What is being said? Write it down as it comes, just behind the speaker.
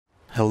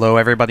Hello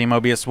everybody,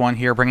 Mobius1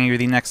 here, bringing you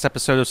the next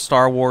episode of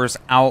Star Wars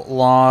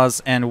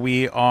Outlaws, and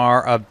we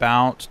are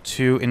about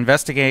to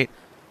investigate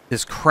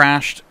this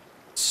crashed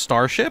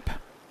starship,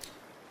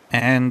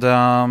 and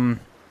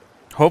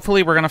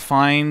hopefully we're going to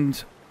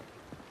find,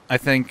 I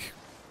think,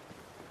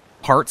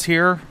 parts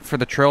here for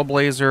the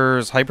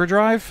Trailblazer's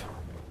hyperdrive.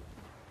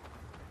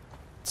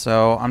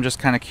 So I'm just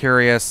kind of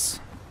curious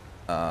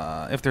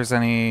if there's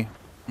any,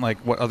 like,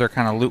 what other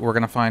kind of loot we're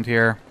going to find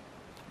here.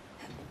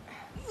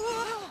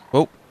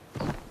 Oh.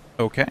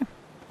 Okay.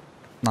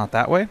 Not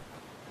that way.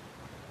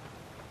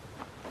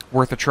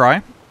 Worth a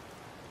try.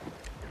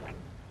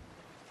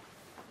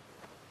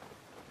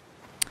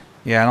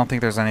 Yeah, I don't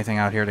think there's anything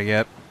out here to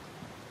get.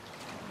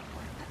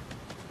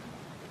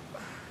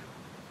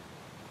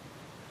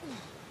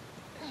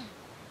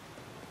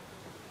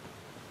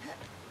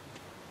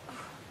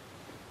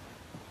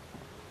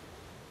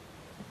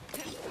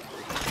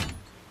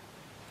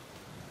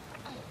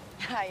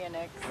 Hiya,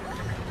 Nick.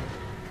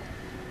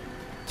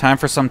 Time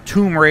for some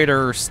Tomb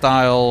Raider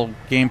style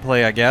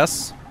gameplay, I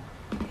guess.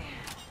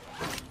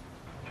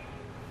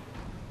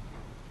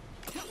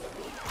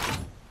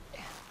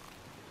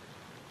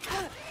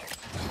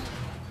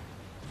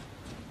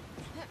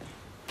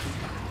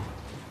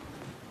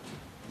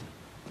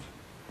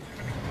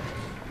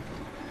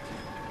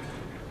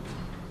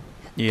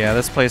 Yeah,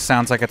 this place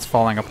sounds like it's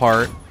falling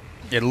apart.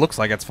 It looks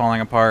like it's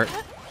falling apart.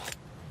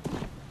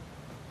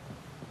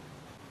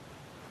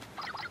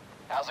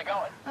 How's it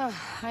going?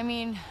 I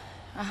mean,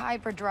 a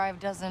hyperdrive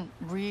doesn't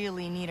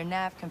really need a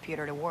nav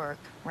computer to work,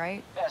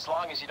 right? As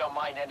long as you don't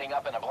mind ending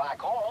up in a black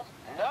hole,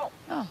 no.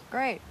 Oh,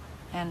 great.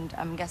 And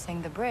I'm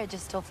guessing the bridge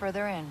is still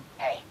further in.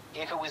 Hey,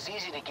 if it was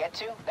easy to get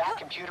to, that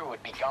computer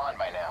would be gone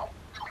by now.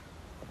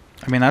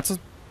 I mean, that's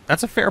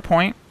a fair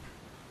point.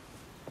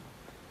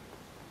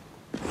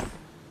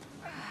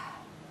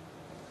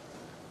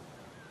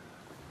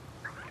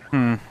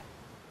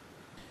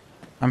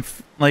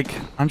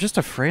 I'm just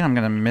afraid I'm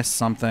gonna miss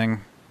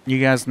something. You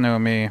guys know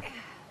me.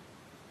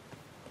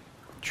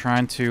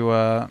 Trying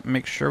to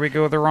make sure we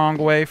go the wrong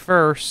way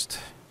first.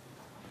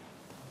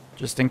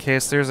 Just in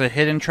case there's a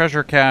hidden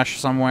treasure cache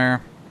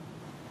somewhere.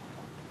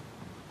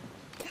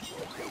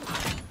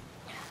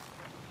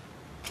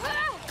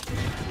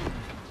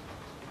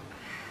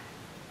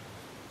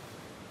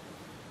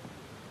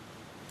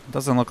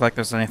 Doesn't look like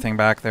there's anything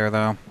back there,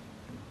 though.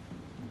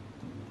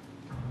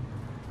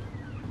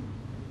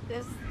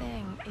 This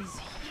thing is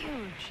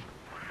huge.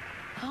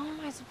 How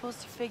am I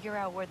supposed to figure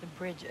out where the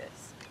bridge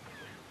is?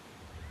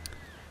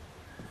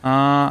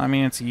 I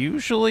mean, it's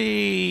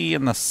usually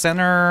in the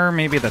center,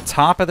 maybe the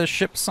top of the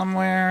ship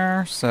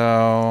somewhere,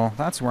 so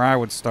that's where I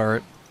would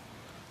start.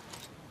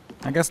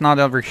 I guess not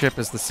every ship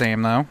is the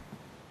same, though.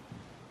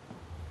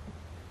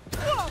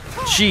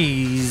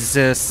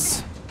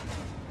 Jesus.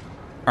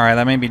 Alright,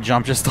 that made me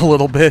jump just a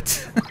little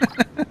bit.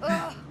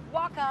 Ugh,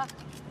 Waka,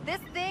 this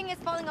thing is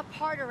falling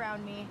apart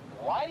around me.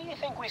 Why do you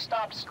think we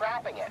stopped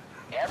scrapping it?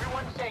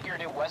 Everyone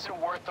figured it wasn't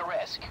worth the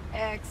risk.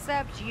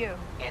 Except you.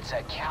 It's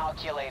a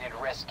calculated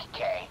risk,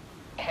 Kay.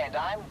 And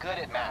I'm good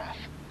at math.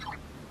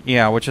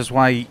 Yeah, which is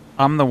why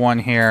I'm the one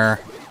here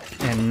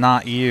and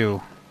not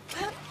you.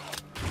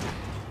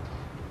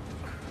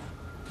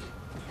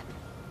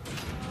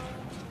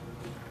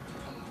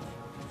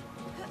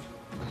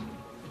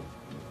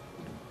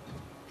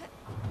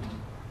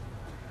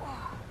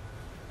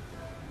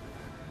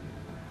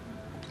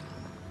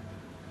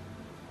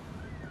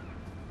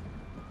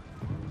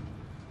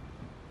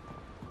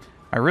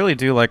 I really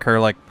do like her,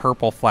 like,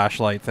 purple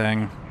flashlight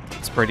thing.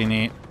 It's pretty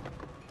neat.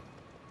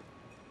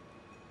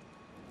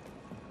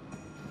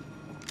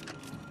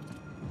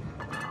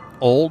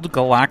 Old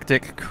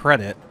Galactic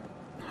Credit.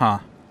 Huh.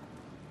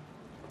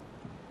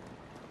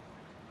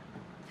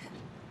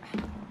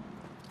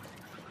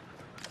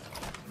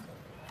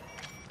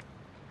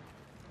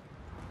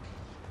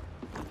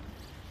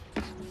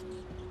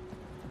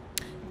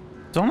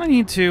 Don't I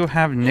need to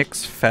have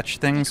Nyx fetch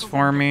things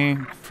for me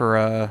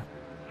for,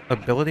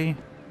 ability?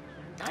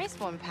 Nice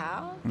one,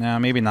 pal. No,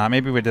 maybe not.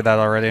 Maybe we did that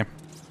already.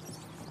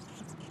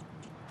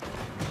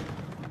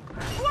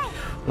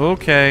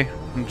 Okay.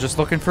 I'm just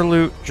looking for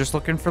loot. Just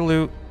looking for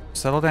loot.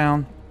 Settle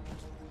down.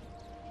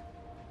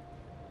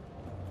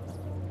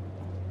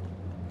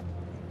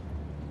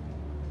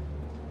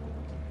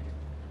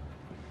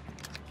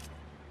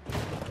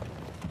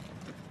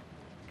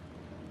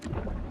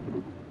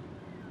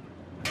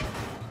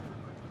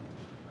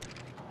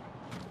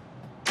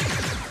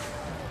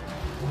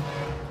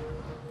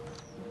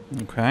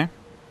 Okay.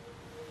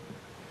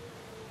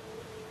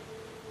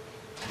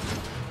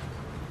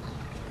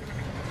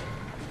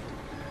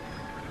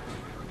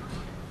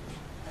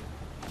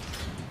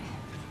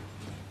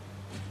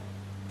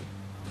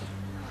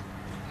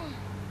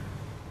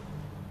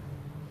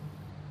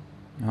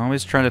 I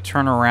always try to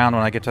turn around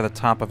when I get to the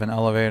top of an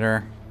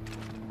elevator.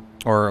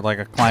 Or like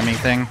a climbing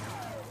thing.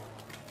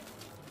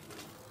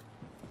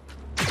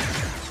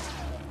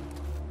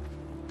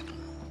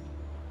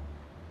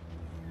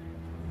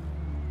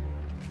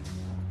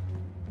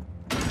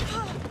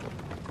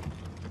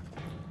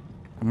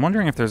 I'm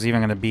wondering if there's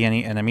even going to be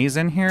any enemies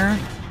in here.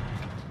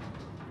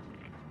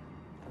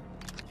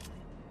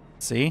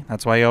 See?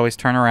 That's why you always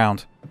turn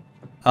around.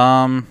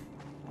 Hello.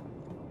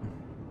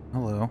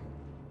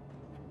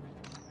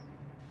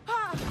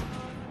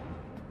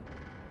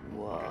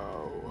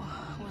 Whoa.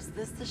 Was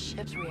this the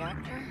ship's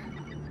reactor?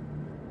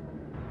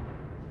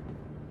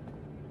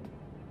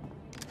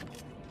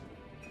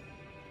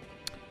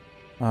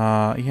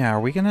 Yeah, are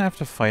we gonna have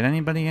to fight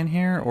anybody in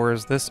here? Or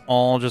is this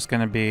all just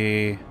gonna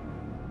be...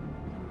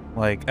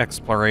 like,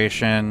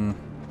 exploration,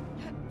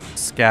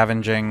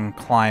 scavenging,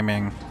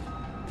 climbing?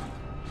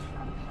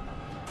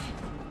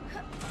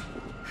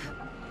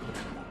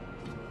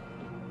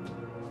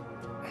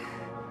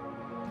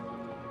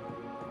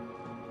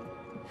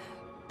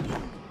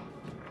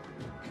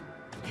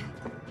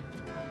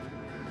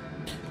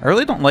 I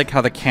really don't like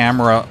how the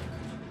camera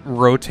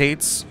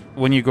rotates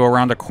when you go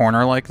around a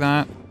corner like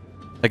that.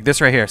 Like this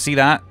right here. See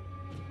that?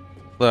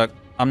 Look,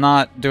 I'm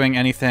not doing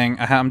anything.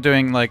 I'm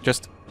doing like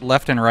just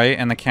left and right,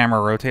 and the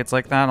camera rotates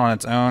like that on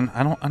its own.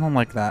 I don't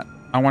like that.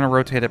 I want to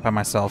rotate it by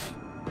myself.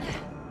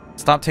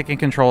 Stop taking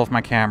control of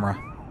my camera.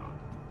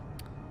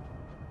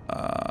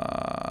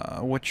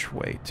 Which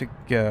way to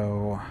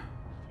go?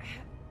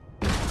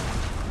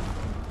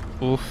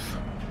 Oof.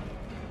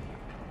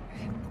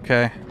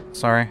 Okay,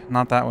 sorry,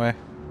 not that way.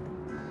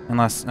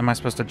 Unless, am I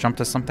supposed to jump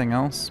to something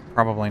else?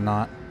 Probably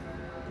not.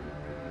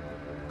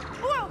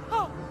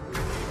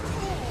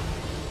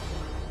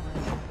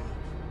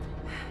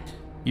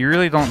 You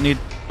really don't need...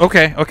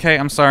 Okay, okay,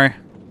 I'm sorry.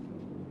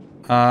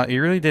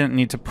 You really didn't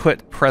need to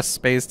press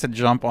space to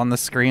jump on the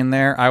screen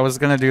there. I was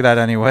gonna do that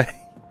anyway.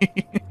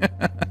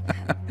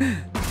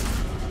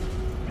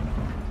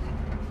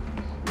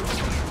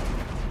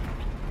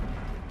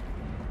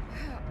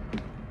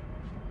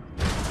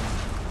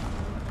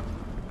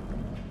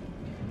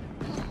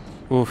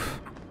 Oof.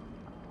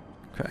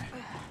 Okay.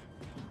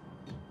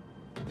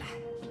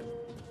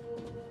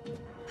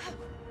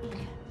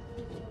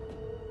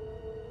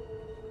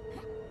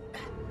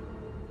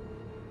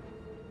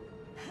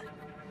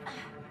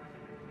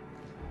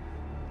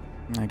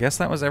 I guess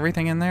that was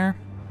everything in there.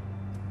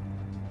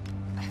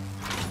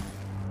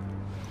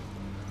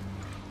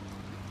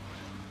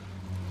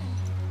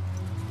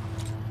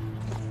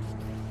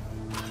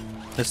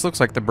 This looks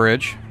like the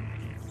bridge.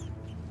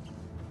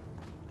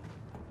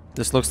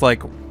 This looks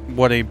like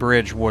what a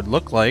bridge would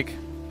look like.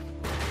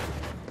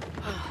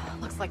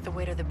 Looks like the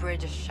way to the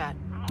bridge is shut.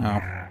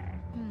 Oh.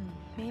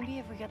 Maybe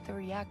if we get the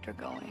reactor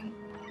going.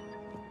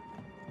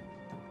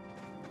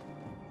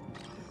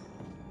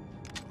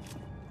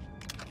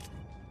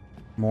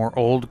 More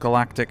old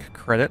galactic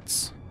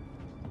credits.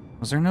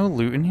 Was there no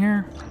loot in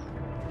here?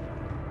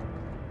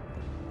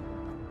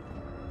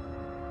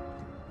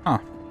 Huh.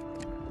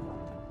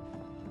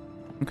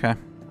 Okay.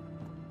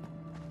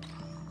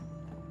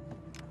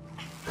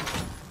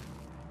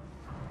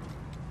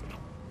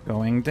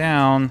 Going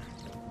down.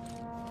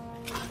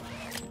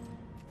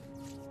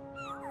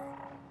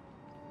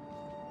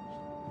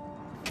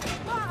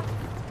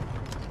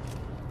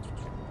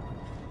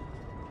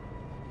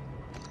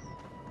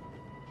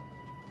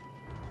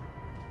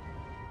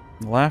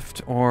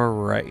 Left or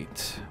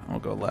right? We'll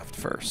go left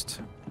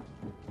first.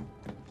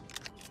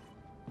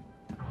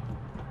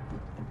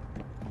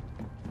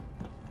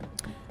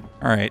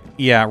 Alright,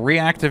 yeah,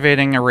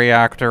 reactivating a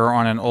reactor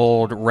on an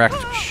old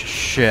wrecked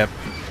ship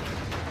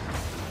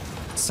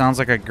sounds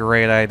like a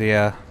great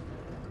idea.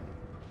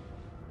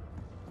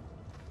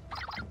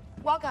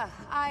 Waka,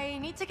 I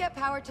need to get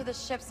power to the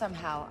ship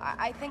somehow.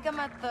 I think I'm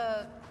at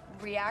the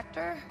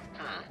reactor.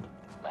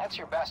 That's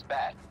your best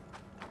bet.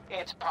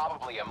 It's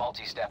probably a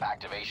multi-step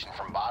activation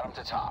from bottom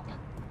to top.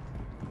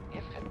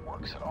 If it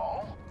works at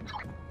all.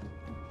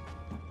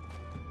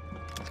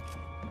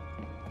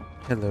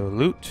 Hello,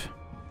 loot.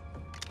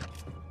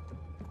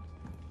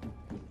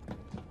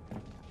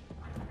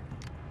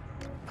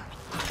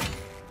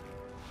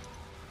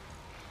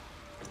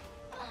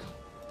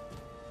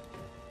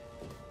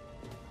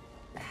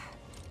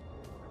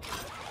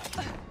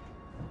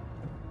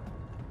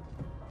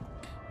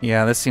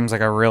 Yeah, this seems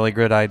like a really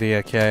good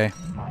idea, Kay.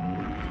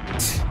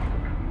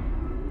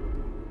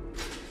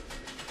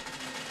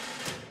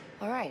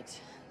 All right,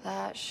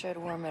 that should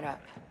warm it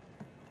up.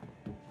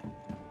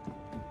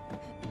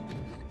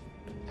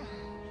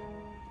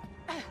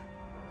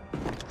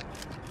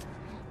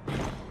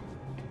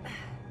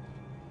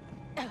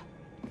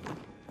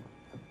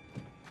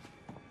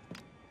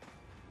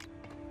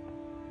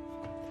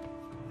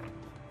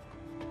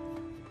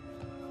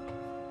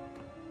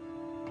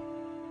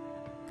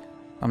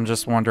 I'm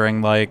just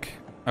wondering, like,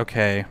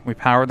 okay, we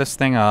power this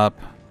thing up.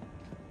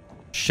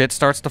 Shit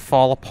starts to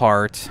fall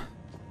apart.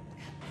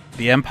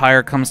 The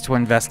Empire comes to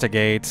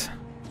investigate.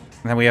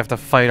 And then we have to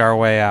fight our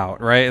way out,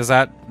 right?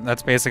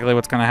 That's basically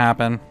what's gonna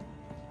happen?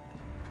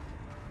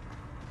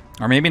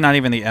 Or maybe not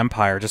even the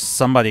Empire, just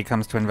somebody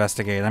comes to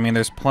investigate. I mean,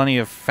 there's plenty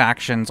of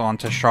factions on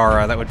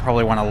Tashara that would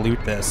probably want to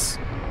loot this.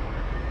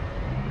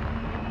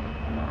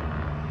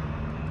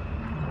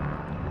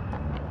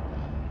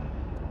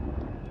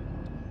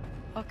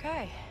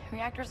 Okay,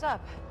 reactor's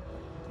up.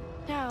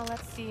 Now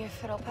let's see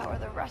if it'll power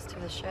the rest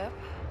of the ship.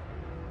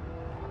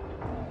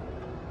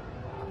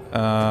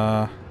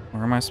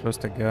 Where am I supposed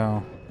to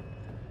go?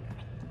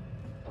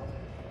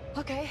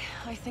 Okay,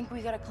 I think we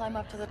gotta climb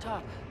up to the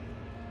top.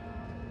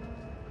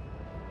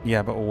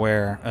 Yeah, but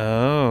where?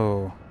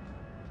 Oh.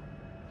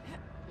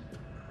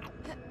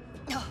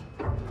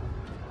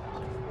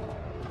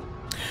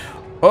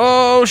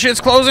 Oh, shit's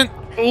closing!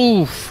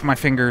 Oof, my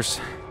fingers.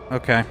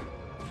 Okay.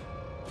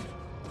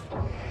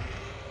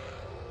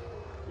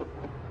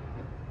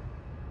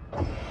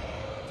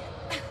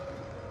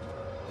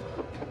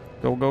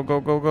 Go, go, go,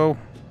 go, go.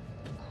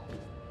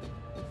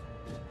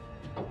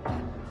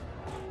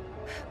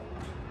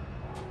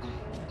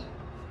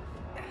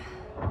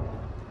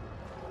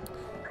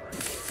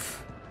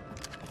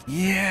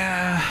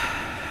 Yeah,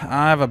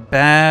 I have a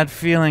bad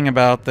feeling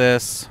about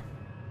this.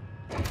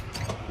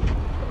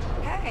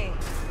 Hey,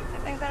 I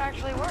think that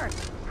actually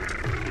worked.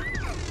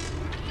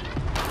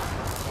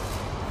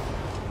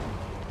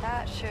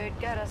 That should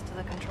get us to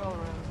the control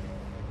room.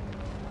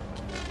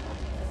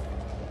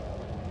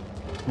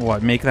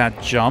 What, make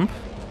that jump?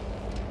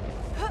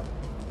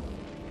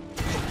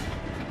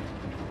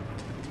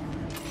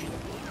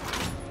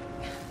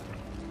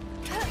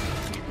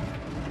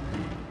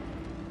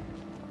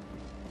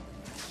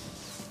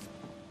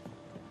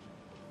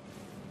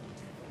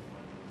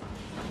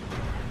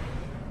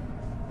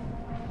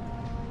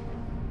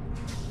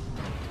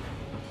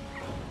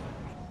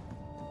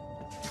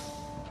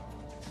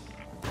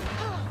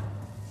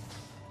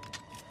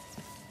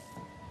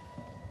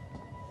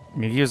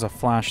 You use a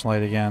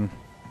flashlight again.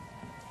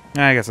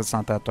 I guess it's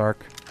not that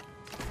dark.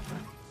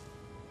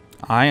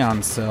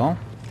 Ion cell.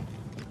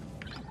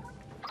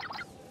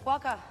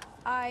 Waka,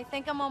 I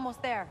think I'm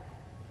almost there.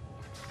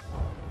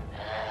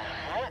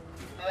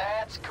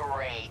 That's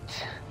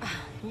great.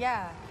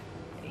 Yeah.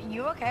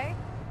 You okay?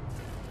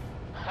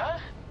 Huh?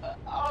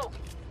 Oh,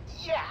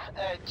 yeah.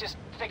 Just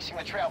fixing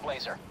the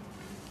Trailblazer.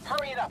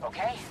 Hurry it up,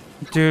 okay?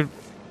 Dude,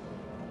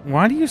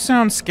 why do you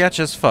sound sketch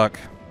as fuck?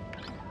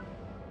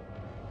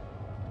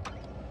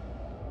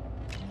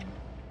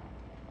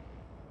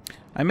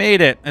 I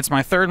made it. It's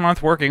my 3rd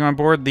month working on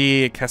board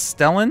the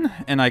Castellan,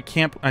 and I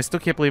still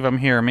can't believe I'm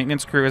here.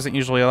 Maintenance crew isn't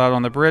usually allowed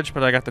on the bridge,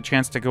 but I got the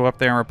chance to go up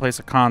there and replace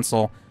a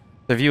console.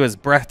 The view is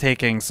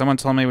breathtaking. Someone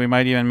told me we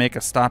might even make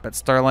a stop at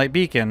Starlight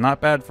Beacon. Not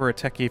bad for a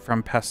techie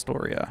from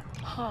Pastoria.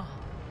 Huh.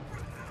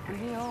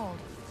 Pretty old.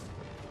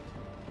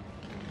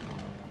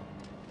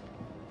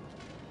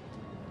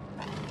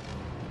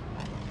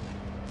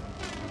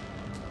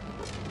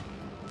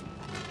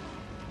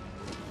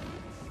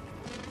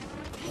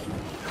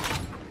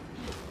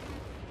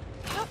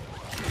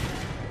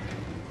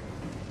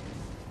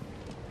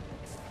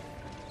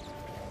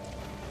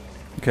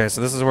 Okay,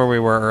 so this is where we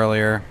were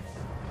earlier.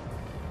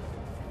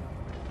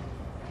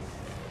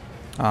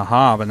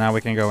 Aha, but now we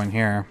can go in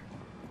here.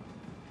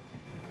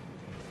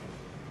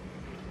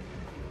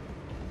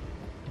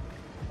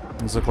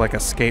 These look like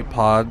escape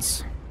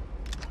pods.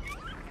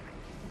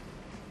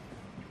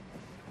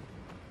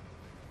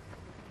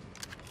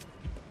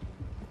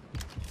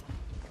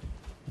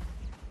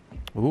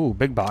 Ooh,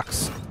 big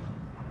box.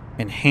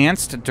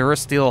 Enhanced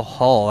Durasteel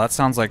hull. That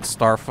sounds like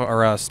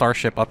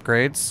starship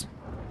upgrades.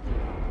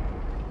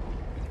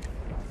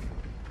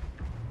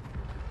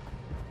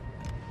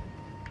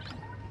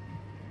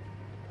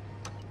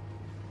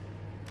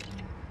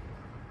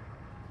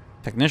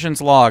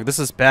 Technician's log. This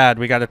is bad.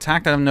 We got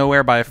attacked out of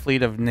nowhere by a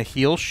fleet of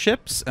Nihil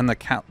ships, and the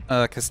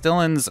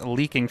Castellan's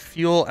leaking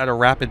fuel at a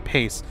rapid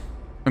pace.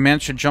 We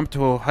managed to jump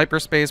to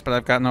hyperspace, but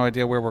I've got no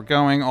idea where we're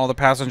going. All the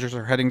passengers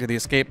are heading to the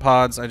escape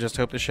pods. I just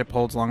hope the ship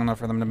holds long enough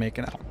for them to make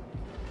it out.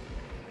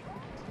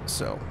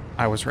 So,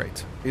 I was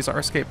right. These are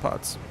escape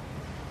pods.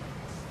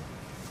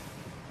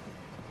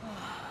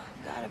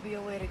 Gotta be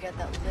a way to get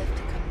that lift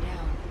to come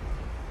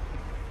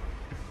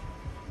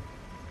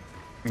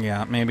down.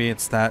 Yeah, maybe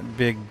it's that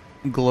big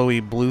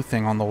glowy blue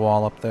thing on the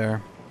wall up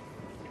there.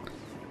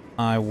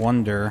 I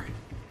wonder.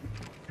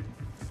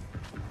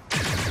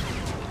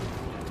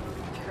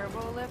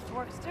 Turbo lift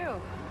works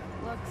too.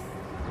 Looks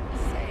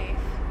safe.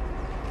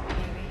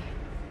 Maybe.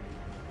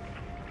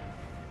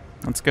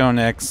 Let's go,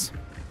 Nix.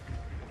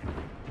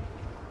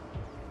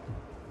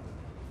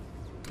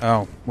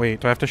 Oh, wait.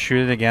 Do I have to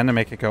shoot it again to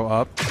make it go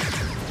up?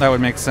 That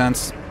would make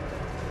sense.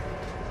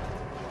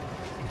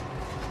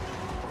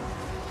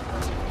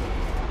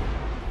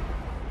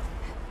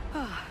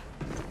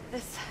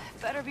 This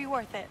better be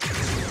worth it.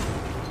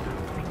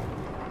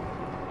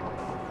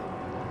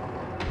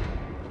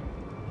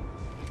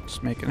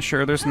 Just making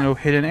sure there's no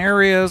hidden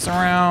areas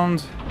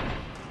around.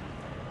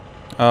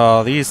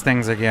 Oh, these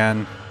things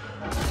again.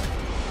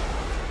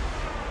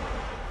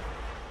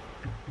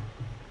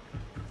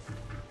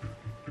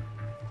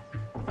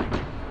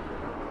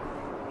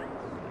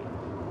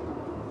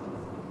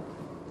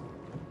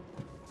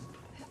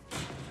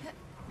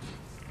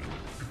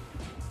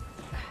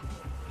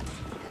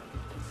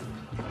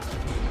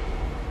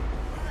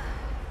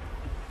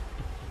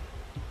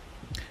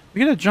 We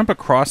gotta jump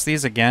across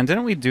these again.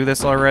 Didn't we do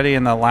this already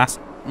in the last,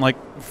 like,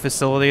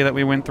 facility that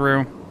we went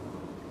through?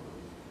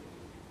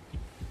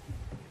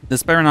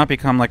 This better not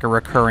become like a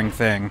recurring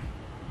thing.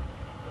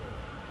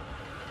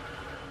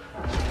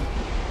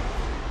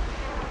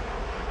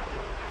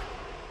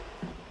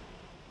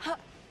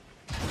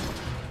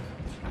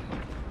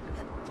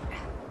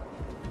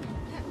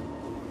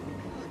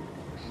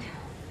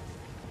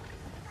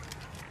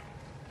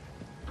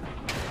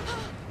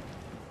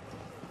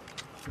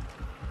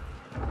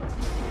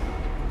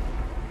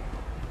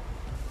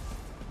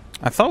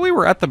 I thought we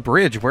were at the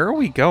bridge. Where are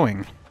we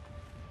going?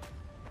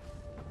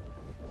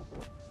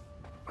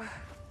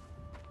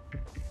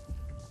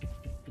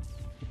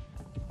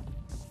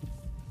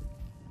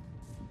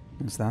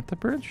 Is that the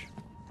bridge?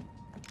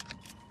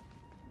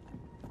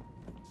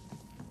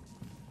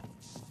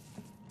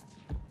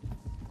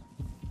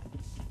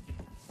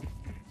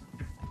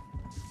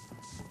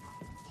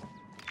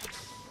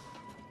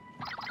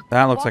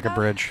 That looks like a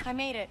bridge. I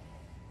made it.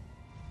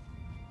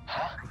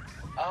 Huh?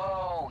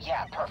 Oh,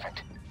 yeah,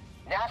 perfect.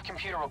 Nav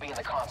computer will be in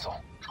the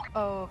console.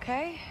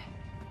 Okay.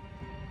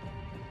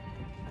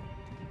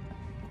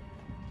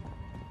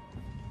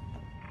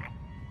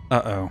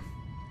 Uh-oh.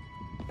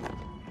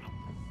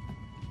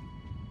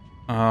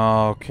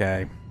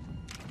 Okay.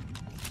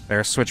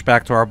 Better switch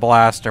back to our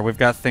blaster. We've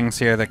got things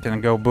here that can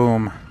go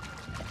boom.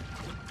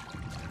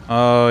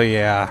 Oh,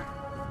 yeah.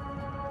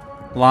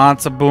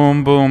 Lots of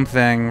boom boom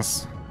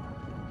things.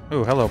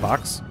 Ooh, hello,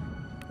 box.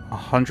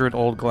 100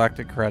 old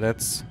galactic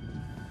credits.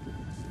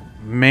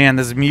 Man,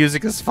 this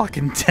music is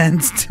fucking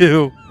tense,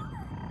 too.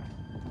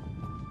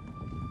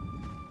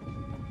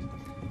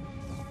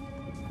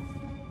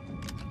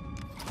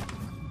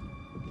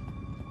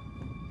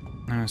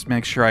 Just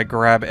make sure I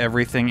grab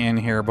everything in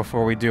here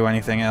before we do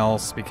anything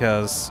else,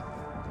 because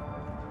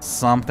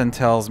something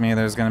tells me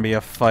there's going to be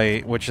a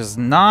fight, which is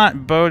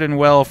not boding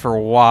well for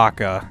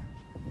Waka.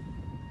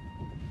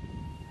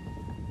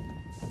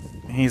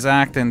 He's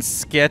acting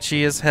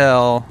sketchy as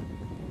hell,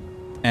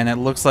 and it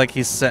looks like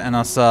he's setting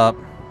us up.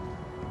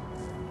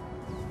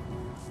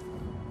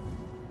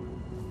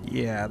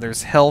 Yeah,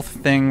 there's health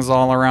things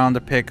all around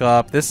to pick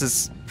up. This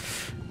is...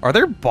 Are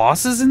there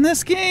bosses in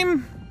this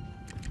game?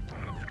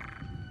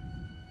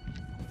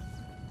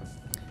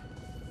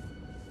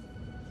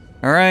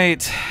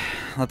 Alright,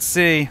 let's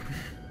see.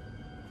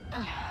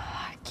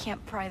 I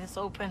can't pry this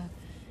open.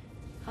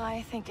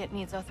 I think it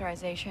needs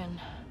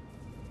authorization.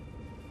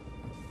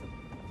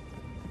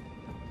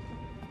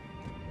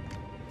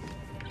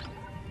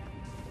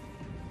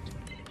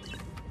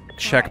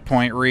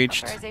 Checkpoint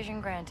reached. Authorization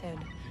granted.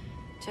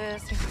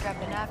 Just need to grab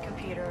the nav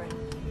computer and...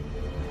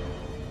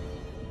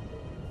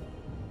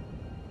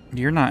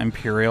 You're not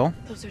Imperial.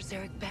 Those are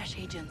Zarek Bash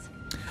agents.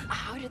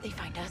 How did they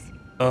find us?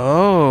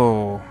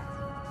 Oh.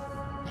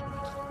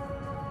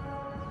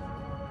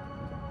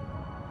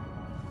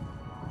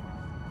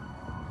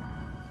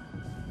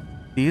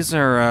 These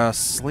are,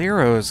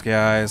 Slero's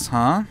guys,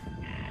 huh?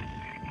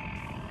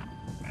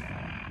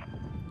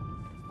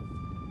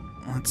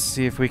 Let's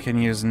see if we can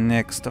use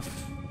Nyx to...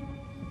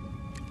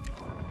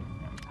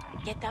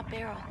 Get that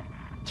barrel.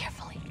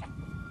 Carefully.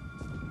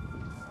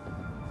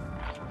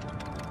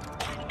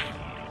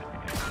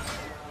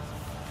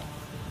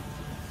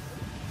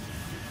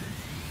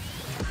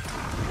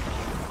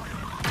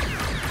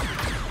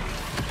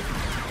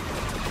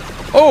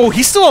 Oh,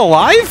 he's still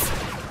alive?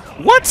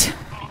 What?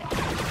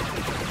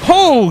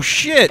 Oh,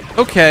 shit.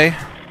 Okay.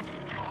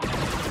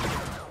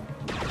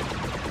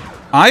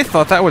 I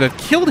thought that would have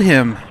killed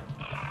him.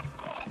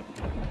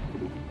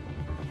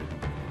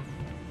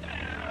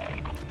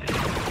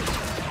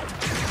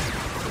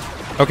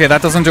 Okay,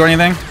 that doesn't do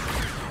anything.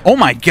 Oh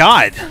my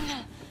god.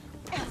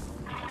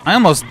 I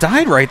almost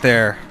died right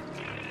there.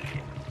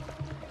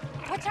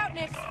 Watch out,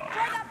 Nick. Throw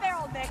that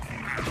barrel, Nick.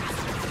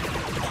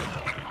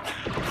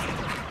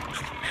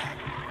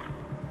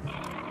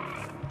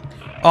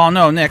 Oh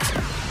no,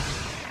 Nyx.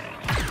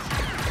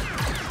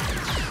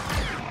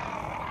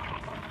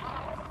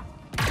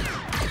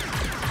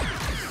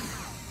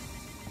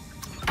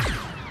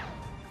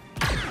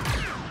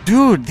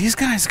 Dude, these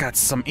guys got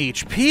some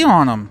HP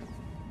on them.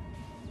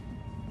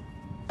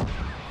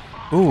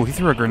 Ooh, he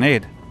threw a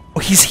grenade. Oh,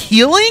 he's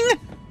healing?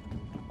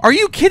 Are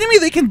you kidding me?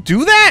 They can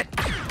do that?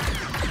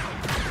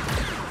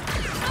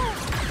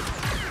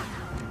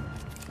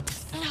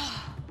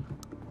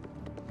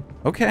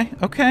 Okay,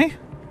 okay.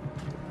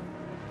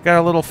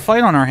 Got a little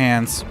fight on our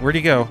hands. Where'd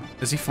he go?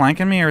 Is he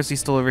flanking me or is he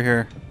still over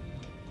here?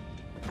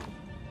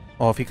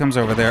 Oh, if he comes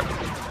over there.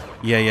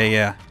 Yeah, yeah,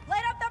 yeah.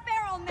 Light up the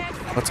barrel,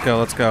 Nick. Let's go,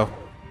 let's go.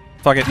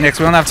 Fuck it, Nyx,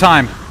 we don't have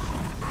time.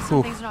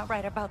 Something's not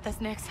right about this,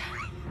 Nyx.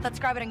 Let's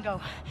grab it and go.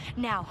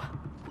 Now.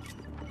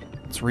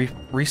 Let's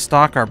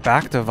restock our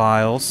Bacta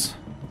vials.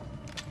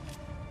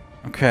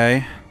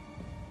 Okay.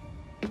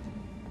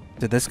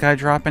 Did this guy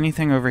drop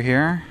anything over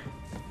here?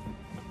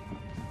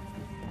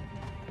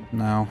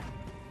 No.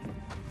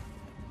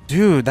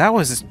 Dude, that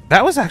was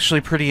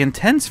actually pretty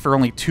intense for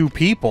only 2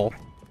 people.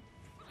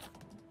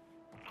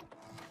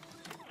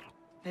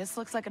 This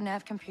looks like a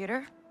nav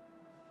computer.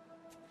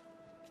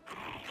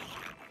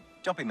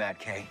 Don't be mad,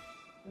 Kay.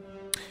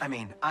 I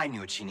mean, I knew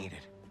what she needed.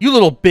 You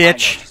little I know what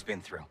bitch. she's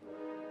been through.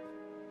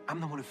 I'm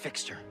the one who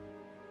fixed her.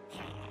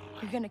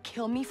 You're gonna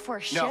kill me for a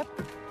No. ship?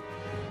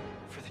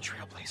 For the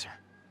Trailblazer.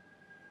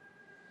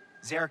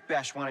 Zarek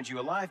Besh wanted you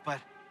alive, but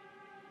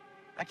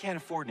I can't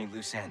afford any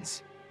loose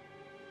ends.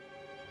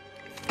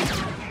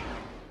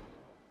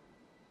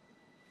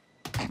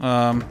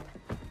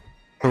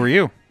 Who are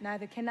you?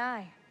 Neither can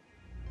I.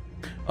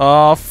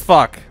 Oh,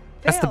 fuck.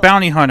 That's the Failed,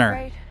 bounty hunter.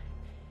 right?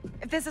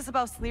 If this is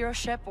about Slero's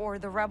ship or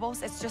the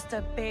rebels, it's just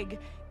a big,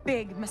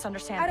 big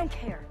misunderstanding. I don't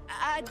care.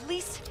 At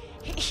least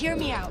hear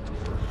me out.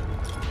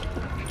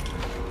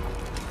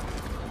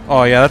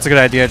 Oh, yeah, that's a good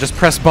idea. Just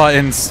press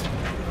buttons.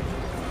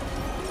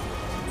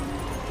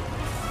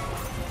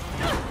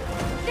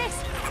 Nix,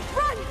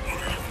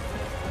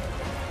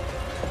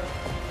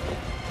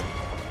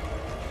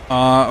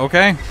 run!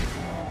 Okay.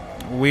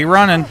 We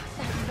running.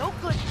 That's no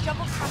good. Jump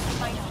across the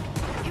mine.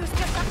 He was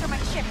just after my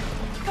ship.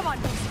 Come on,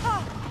 Nix.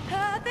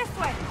 This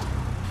way.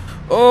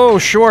 Oh,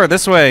 sure,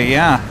 this way,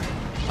 yeah.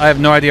 I have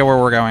no idea where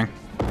we're going.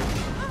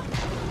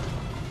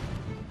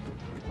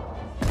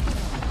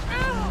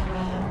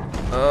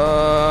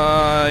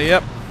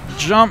 Yep.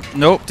 Jump.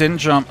 Nope, didn't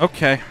jump.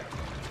 Okay.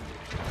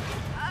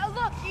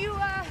 Look, you,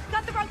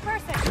 got the wrong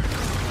person.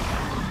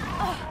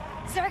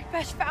 Zarek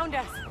Besh found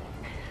us.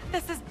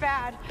 This is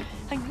bad.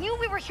 I knew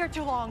we were here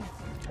too long.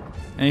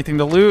 Anything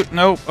to loot?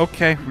 Nope.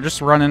 Okay, we're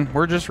just running.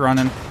 We're just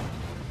running.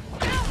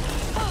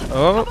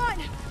 Oh. Come on.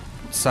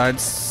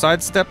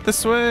 Sidestep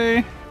this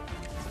way.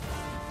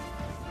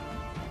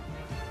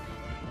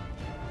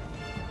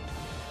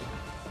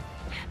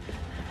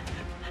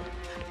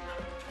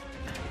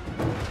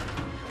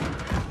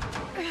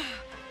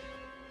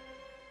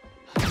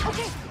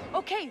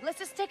 Okay, let's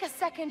just take a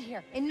second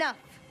here. Enough.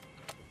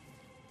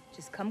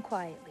 Just come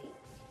quietly.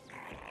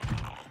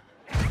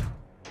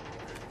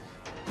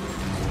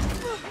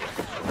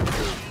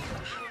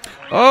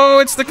 Oh,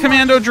 it's the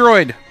commando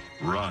droid.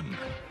 Run.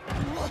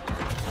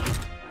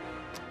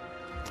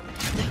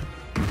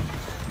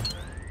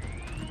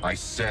 I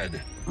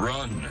said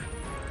run.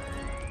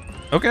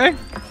 Okay.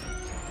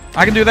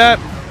 I can do that.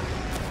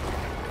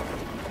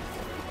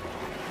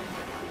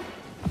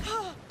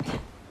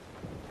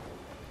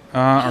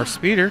 Our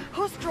speeder.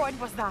 Whose droid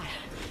was that?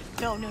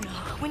 No.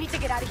 We need to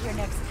get out of here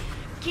next.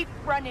 Keep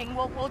running.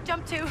 We'll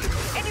jump to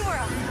anywhere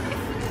else.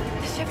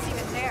 If the ship's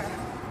even there.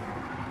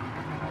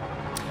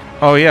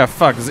 Oh yeah,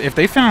 fuck. If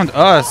they found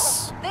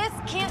us. This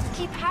can't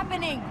keep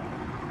happening.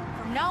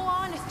 From now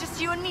on, it's just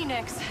you and me,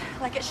 Nix.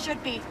 Like it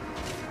should be.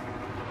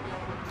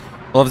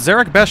 Well, if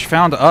Zarek Besh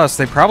found us,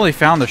 they probably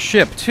found the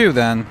ship too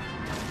then.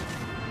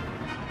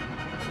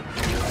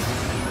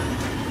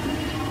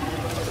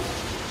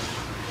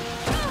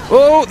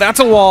 Oh, that's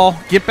a wall.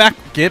 Get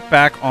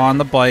back on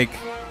the bike.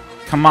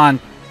 Come on.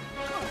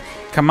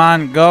 Come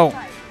on, go.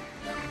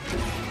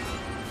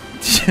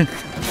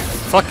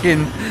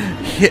 Fucking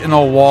hitting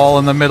a wall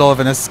in the middle of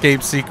an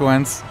escape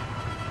sequence.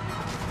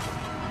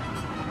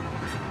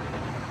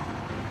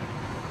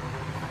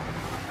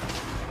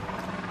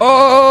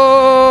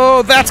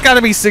 Oh, that's got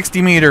to be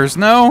 60 meters,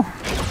 no?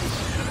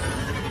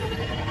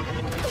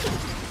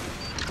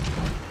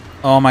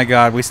 Oh my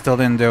god, we still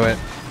didn't do it.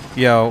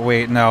 Yo,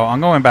 wait, no.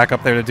 I'm going back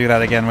up there to do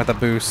that again with a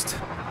boost.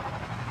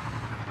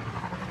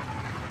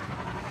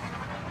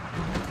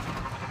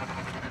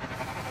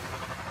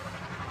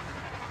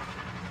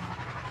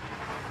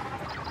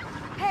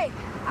 Hey,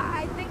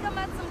 I think I'm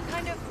at some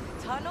kind of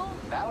tunnel.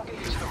 That'll get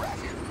you to the wreck.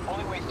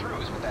 Only way through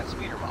is with that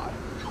speeder mod.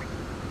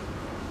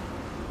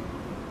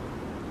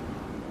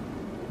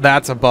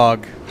 That's a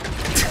bug.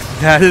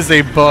 That is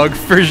a bug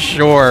for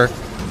sure.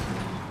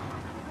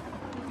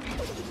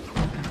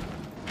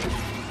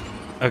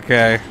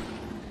 Okay.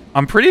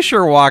 I'm pretty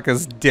sure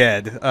Waka's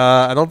dead.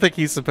 I don't think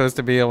he's supposed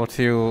to be able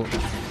to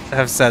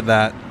have said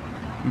that.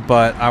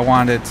 But I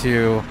wanted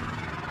to...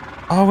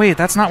 Oh, wait,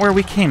 that's not where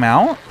we came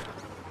out?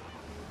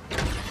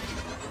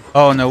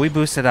 Oh, no, we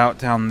boosted out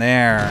down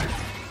there.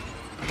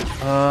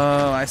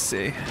 Oh, I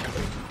see.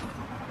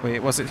 Wait,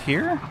 was it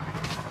here?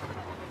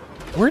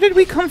 Where did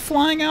we come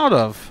flying out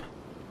of?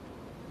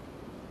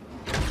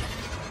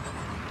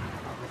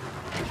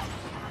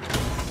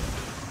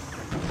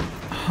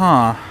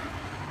 Huh.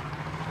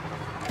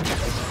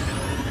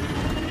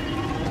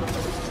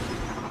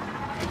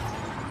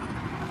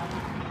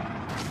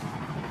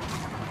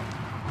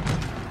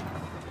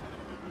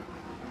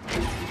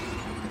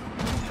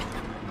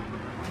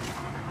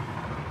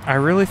 I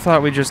really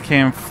thought we just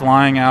came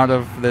flying out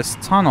of this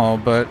tunnel,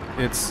 but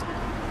it's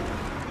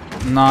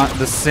not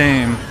the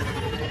same.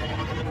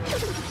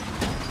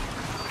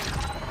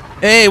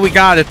 Hey, we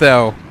got it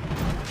though.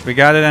 We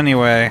got it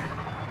anyway.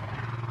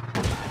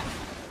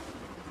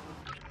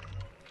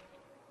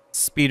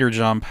 Speeder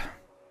jump.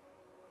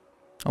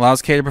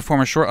 Allows K to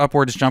perform a short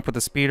upwards jump with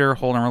the speeder.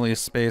 Hold and release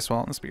space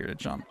while in the speeder to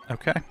jump.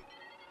 Okay.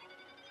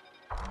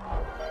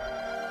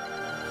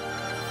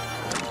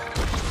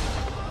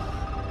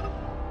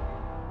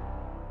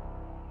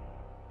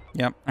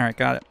 Yep. All right.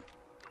 Got it.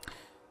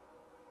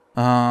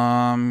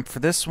 For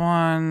this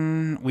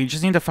one, we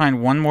just need to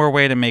find one more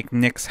way to make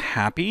Nix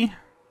happy.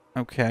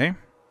 Okay.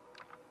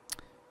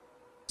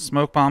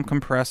 Smoke bomb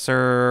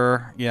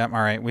compressor. Yeah,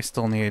 alright, we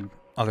still need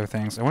other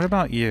things. And what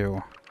about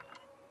you?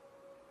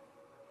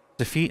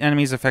 Defeat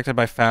enemies affected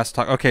by fast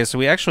talk. Okay, so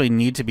we actually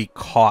need to be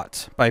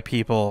caught by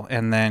people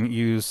and then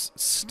use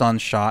stun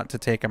shot to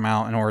take them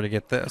out in order to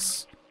get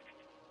this.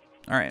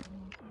 Alright.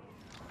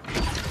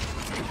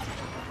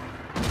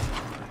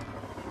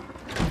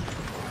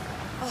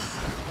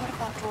 What if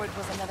that droid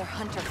was another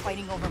hunter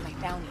fighting over my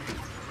bounty?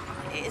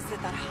 Is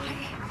it that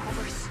high?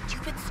 Over a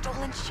stupid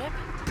stolen ship?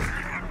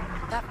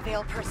 That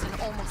veil person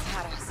almost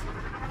had us.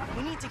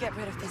 We need to get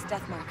rid of this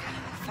death mark.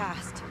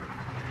 Fast.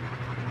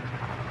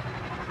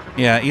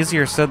 Yeah,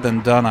 easier said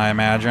than done, I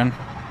imagine.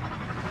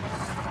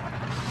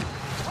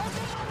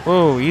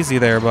 Whoa, easy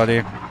there,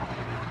 buddy.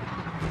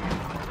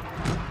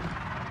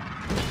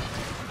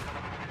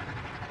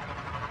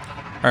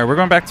 Alright, we're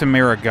going back to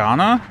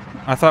Miragana.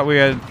 I thought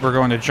we're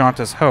going to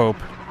Jauntus Hope.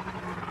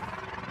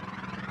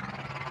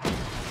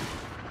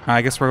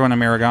 I guess we're going to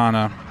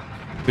Miragana.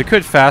 We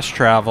could fast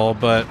travel,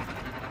 but...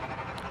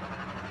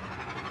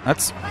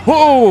 That's...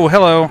 Whoa!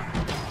 Hello! Why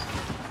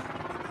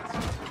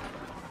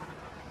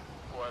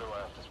do I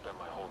have to spend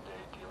my whole day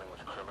dealing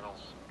with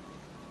criminals?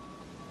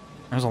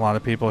 There's a lot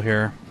of people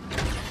here.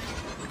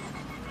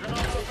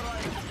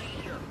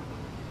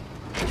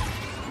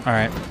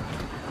 Alright.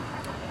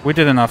 We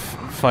did enough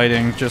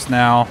fighting just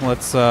now.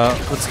 Let's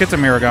get to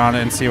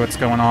Miragana and see what's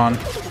going on.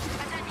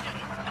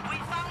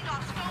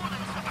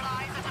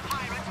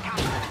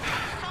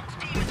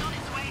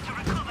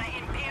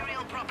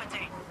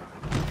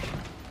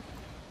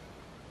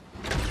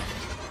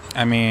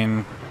 I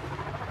mean...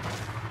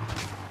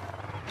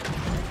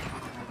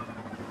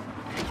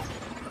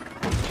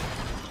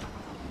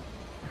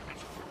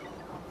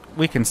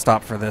 We can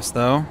stop for this,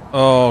 though.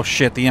 Oh,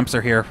 shit, the imps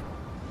are here.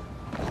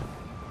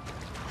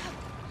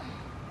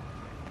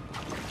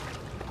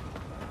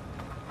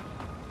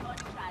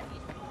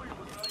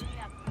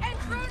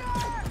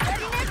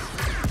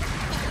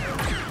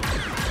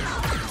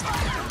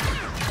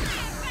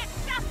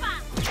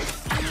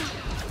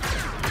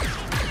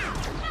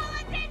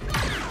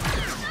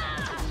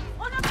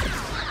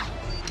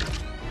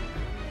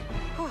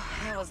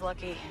 I was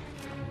lucky.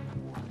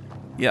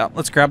 Yeah,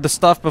 let's grab the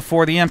stuff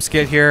before the imps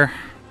get here.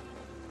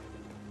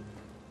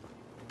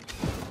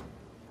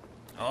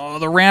 Oh,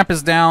 the ramp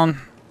is down.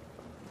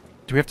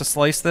 Do we have to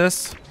slice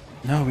this?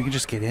 No, we can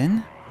just get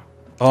in?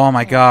 Oh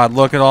my god,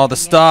 look at all the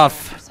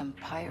stuff. Some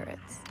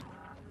pirates.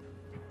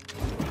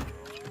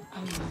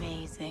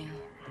 Amazing.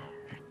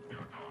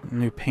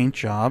 New paint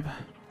job.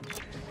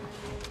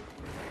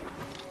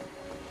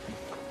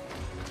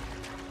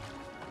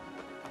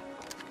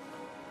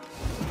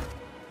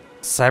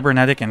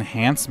 Cybernetic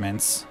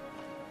enhancements.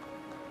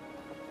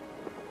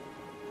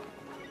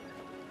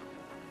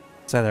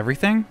 Is that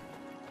everything?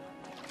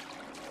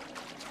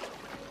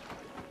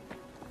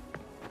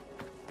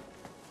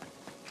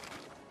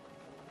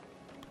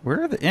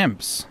 Where are the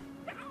imps?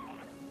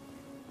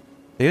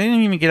 They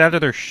didn't even get out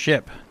of their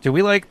ship. Did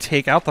we, like,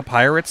 take out the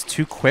pirates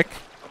too quick?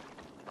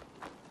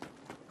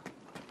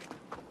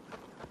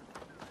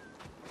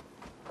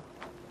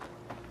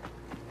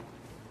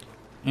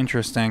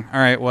 Interesting.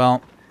 Alright,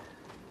 well...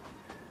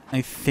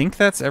 I think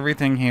that's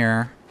everything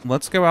here.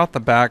 Let's go out the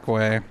back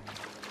way.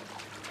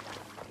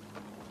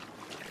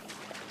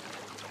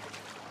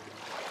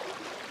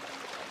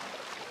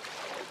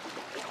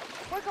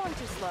 We're going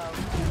too slow.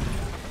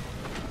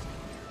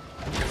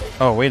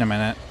 Oh, wait a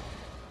minute.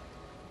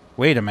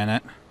 Wait a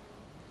minute.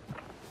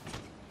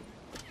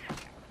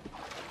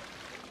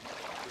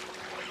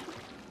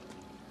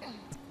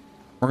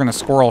 We're gonna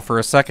squirrel for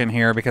a second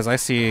here because I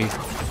see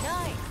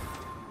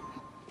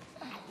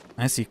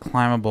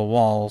climbable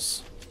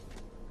walls.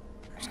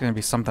 There's gonna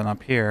be something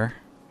up here.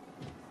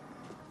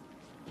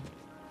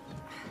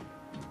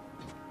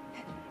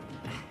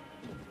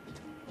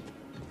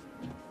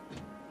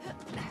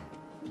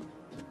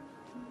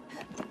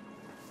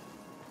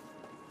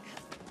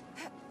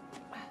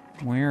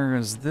 Where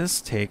is this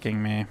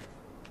taking me?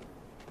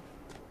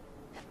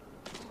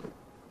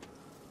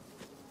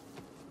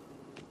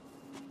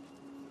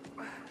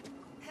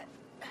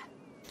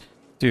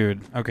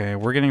 Dude, okay,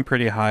 we're getting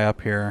pretty high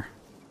up here.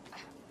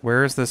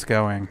 Where is this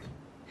going?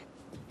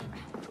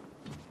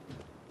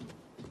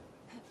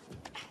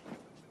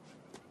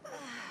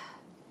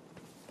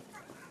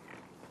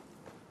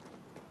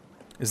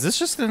 Is this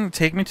just gonna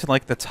take me to,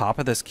 like, the top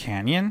of this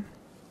canyon?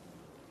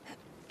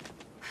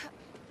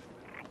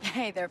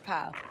 Hey there,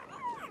 pal.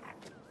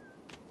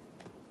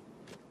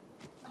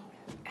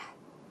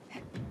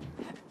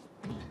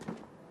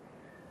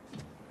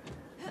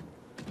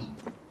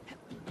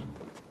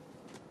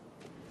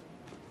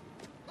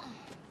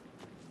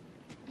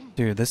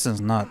 Dude, this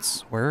is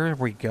nuts. Where are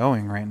we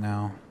going right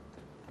now?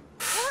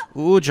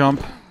 Ooh,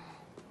 jump.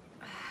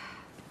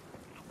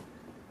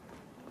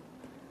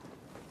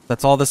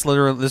 That's all this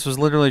was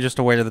literally just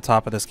a way to the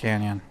top of this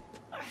canyon.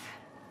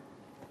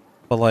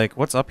 But, like,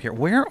 what's up here?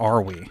 Where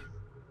are we?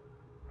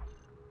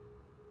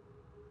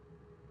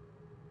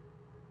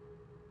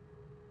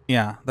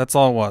 Yeah, that's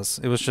all it was.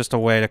 It was just a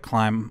way to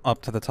climb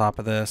up to the top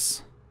of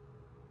this.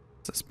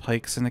 Is this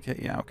Pike Syndicate?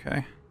 Yeah,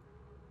 okay.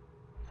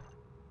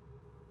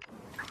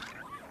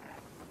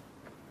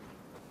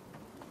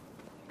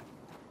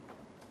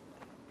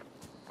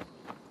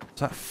 Is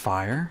that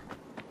fire?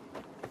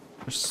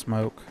 There's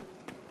smoke.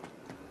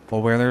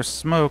 Well, where there's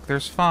smoke,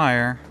 there's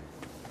fire.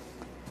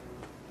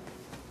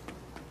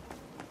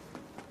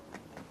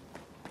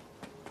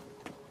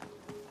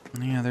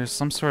 Yeah, there's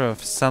some sort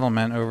of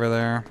settlement over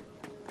there.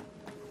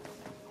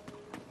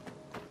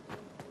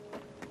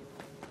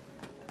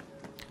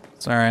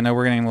 Sorry, I know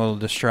we're getting a little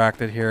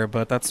distracted here,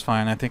 but that's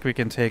fine. I think we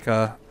can take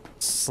a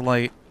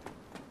slight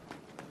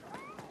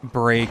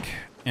break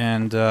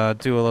and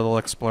do a little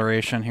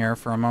exploration here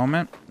for a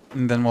moment,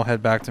 and then we'll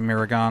head back to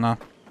Miragana.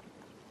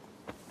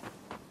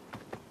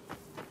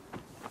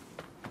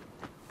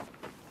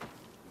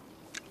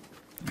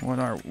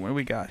 What do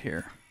we got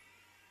here?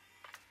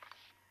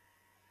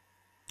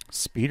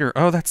 Speeder.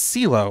 Oh, that's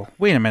CeeLo.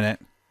 Wait a minute.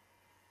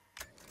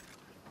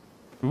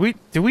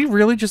 Did we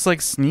really just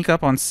like sneak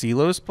up on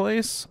CeeLo's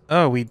place?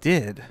 Oh, we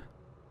did.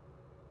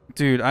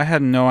 Dude, I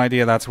had no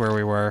idea that's where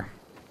we were.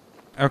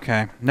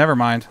 Okay, never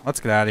mind. Let's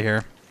get out of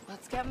here.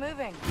 Let's get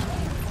moving.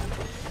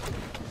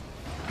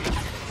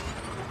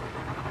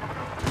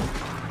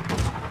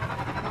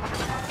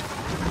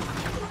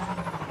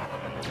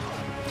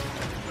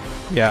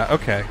 Yeah,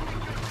 okay.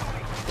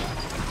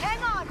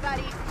 Hang on,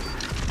 buddy.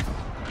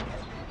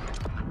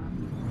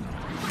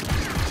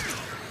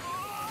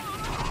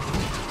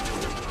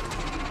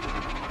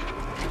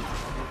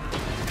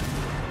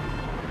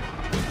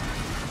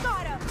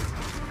 Got him.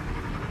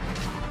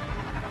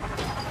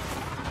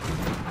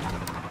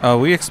 Oh,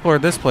 we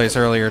explored this place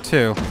earlier,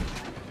 too.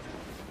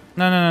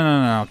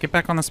 No. Get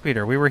back on the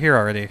speeder. We were here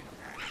already.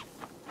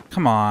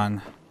 Come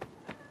on.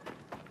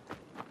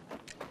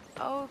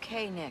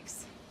 Okay,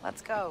 Nix.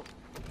 Let's go.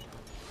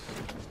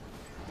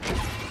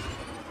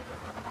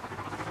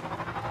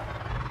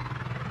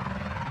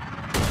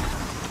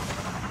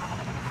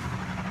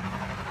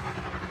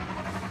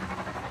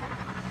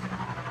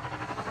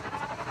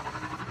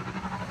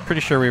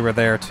 Pretty sure we were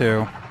there,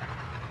 too.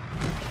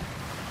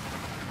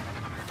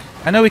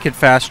 I know we could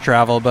fast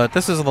travel, but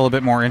this is a little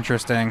bit more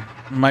interesting.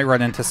 We might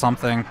run into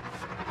something.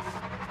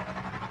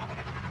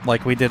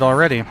 Like we did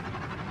already.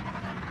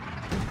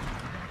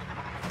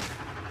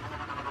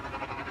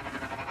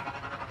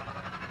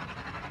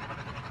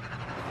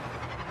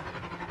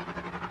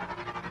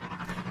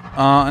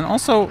 And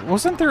also,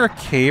 wasn't there a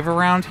cave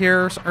around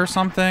here or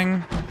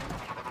something?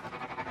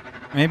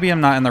 Maybe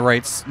I'm not in the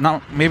right...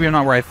 maybe I'm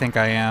not where I think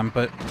I am,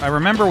 but I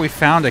remember we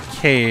found a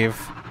cave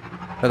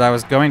that I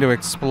was going to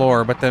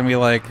explore, but then we,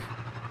 like,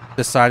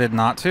 decided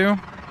not to.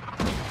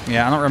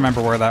 Yeah, I don't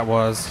remember where that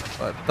was,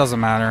 but it doesn't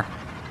matter.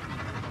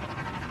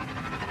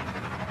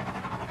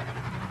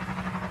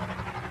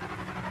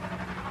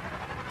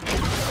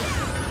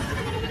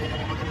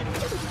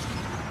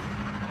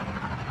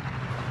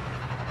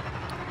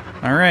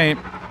 Alright,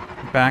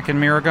 back in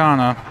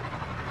Miragana.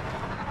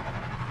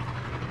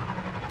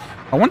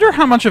 I wonder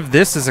how much of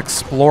this is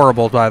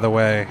explorable, by the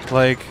way.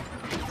 Like...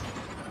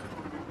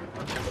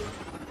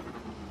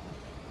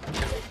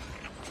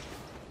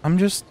 I'm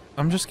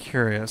just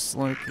curious.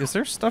 Like, is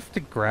there stuff to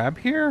grab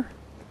here?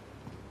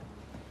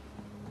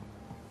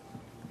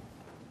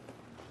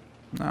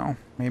 No,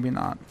 maybe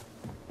not.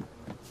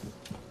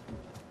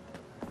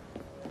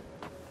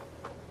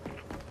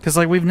 Because,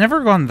 like, we've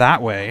never gone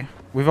that way.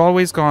 We've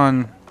always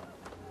gone...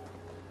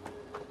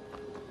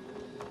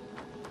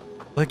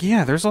 Like,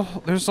 yeah, there's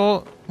all...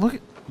 Look,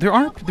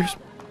 there's...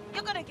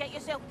 You're gonna get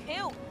yourself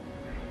killed.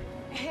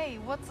 Hey,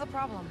 what's the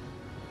problem?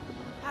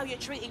 How you're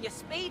treating your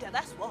speeder,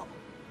 that's what.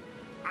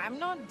 I'm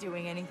not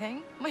doing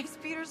anything. My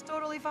speeder's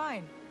totally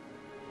fine.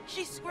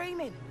 She's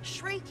screaming,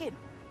 shrieking.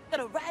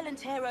 Gonna rattle and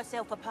tear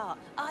herself apart.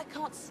 I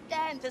can't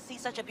stand to see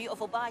such a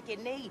beautiful bike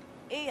in need.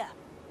 Here.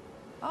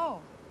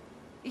 Oh.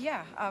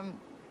 Yeah,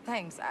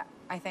 thanks,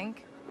 I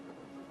think.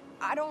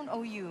 I don't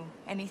owe you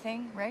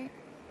anything, right?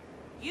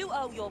 You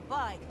owe your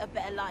bike a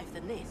better life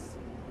than this.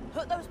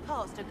 Put those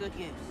parts to good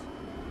use.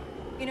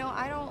 You know,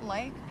 I don't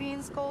like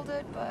being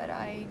scolded, but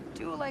I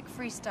do like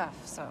free stuff,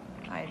 so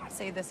I'd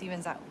say this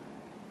evens out.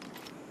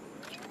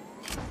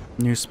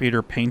 New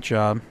speeder paint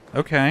job.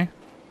 Okay.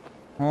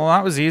 Well,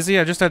 that was easy.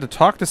 I just had to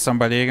talk to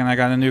somebody, and I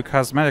got a new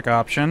cosmetic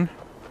option.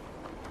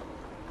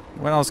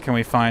 What else can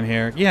we find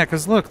here? Yeah,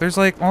 because look, there's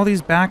like all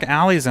these back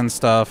alleys and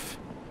stuff.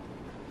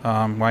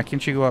 Why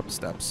can't you go up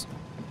steps?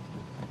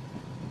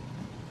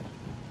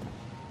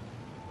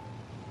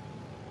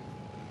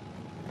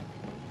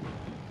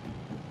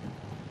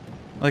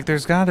 Like,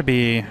 there's gotta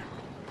be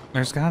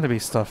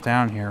stuff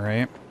down here,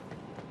 right?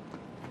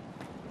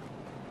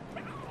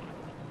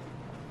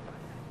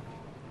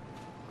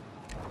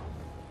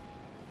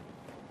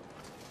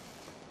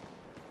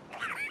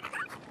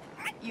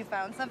 You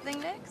found something,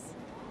 Nix?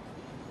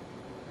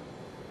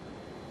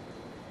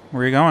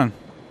 Where are you going?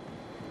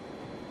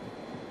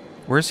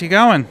 Where's he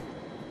going?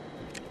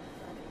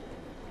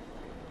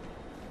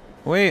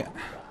 Wait.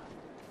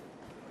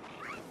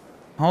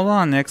 Hold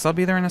on, Nix. I'll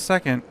be there in a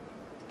second.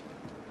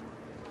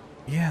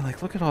 Yeah,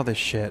 like, look at all this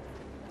shit.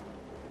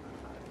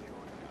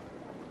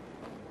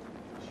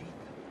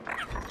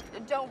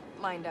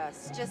 don't mind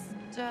us. Just,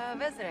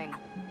 visiting.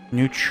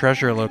 New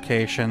treasure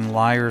location,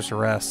 Liar's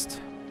Rest.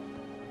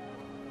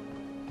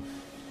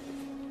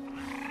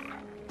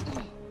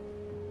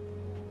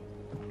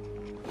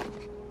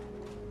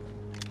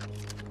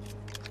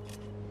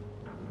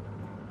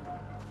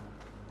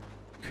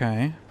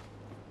 Okay.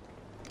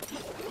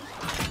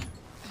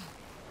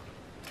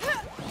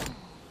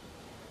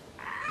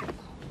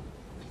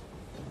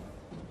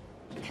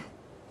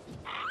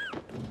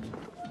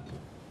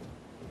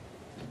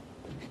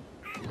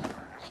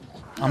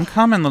 I'm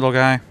coming, little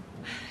guy.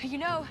 You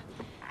know,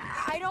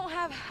 I don't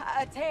have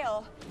a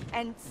tail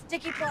and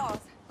sticky paws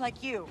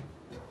like you.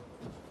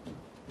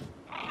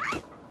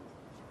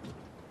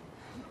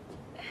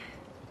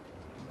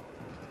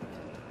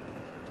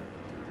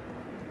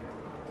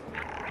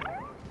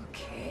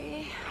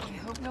 Okay, I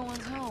hope no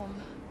one's home.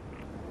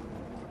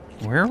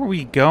 Where are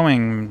we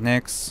going,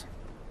 Nyx?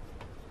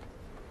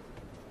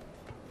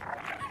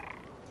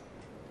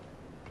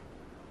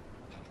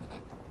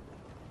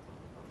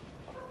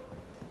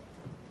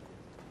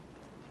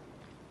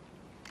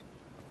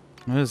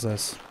 What is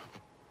this?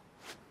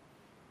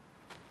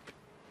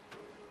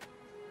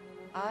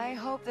 I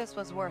hope this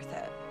was worth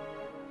it.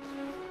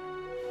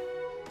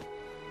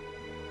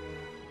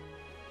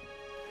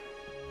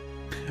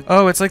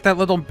 Oh, it's like that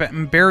little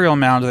burial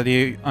mound that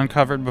he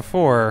uncovered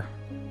before.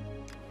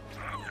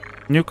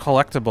 New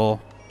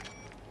collectible.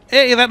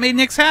 Hey, that made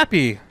Nyx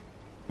happy.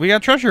 We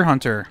got Treasure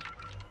Hunter.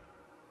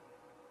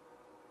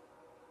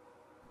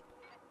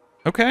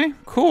 Okay,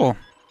 cool.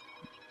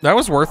 That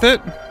was worth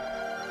it.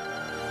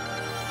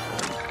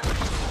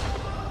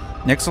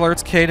 Nyx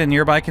alerts Kay to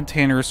nearby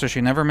containers so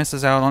she never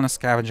misses out on a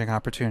scavenging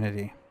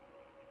opportunity.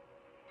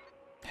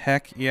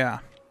 Heck yeah.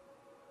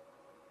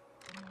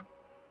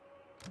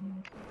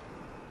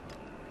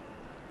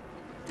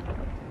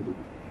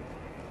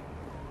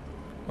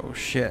 Oh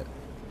shit.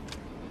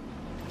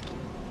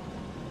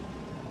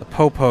 The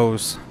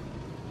popos.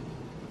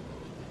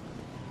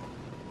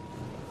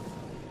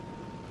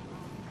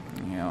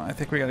 You know, I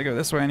think we gotta go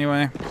this way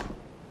anyway.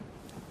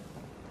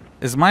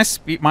 Is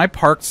my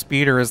parked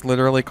speeder is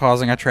literally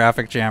causing a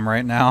traffic jam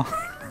right now.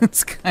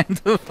 It's kind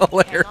of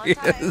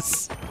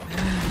hilarious.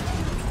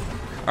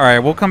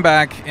 Alright, we'll come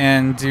back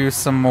and do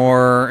some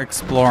more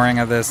exploring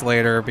of this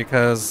later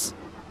because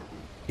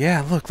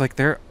yeah, look, like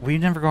we've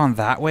never gone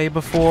that way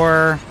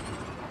before.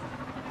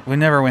 We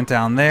never went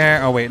down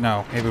there. Oh wait,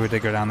 no. Maybe we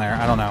did go down there.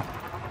 I don't know.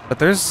 But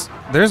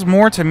there's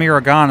more to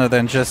Miragana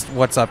than just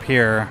what's up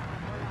here.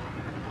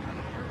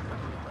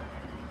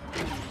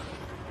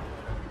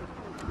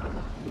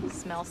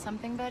 Smell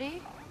something,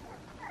 buddy?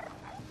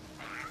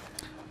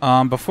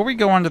 Before we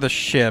go onto the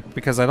ship,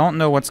 because I don't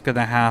know what's going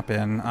to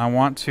happen, I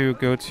want to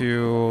go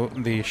to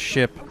the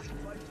ship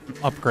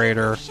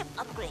upgrader. Ship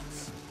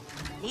upgrades.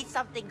 Need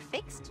something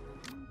fixed?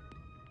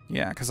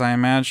 Yeah, because I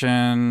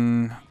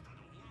imagine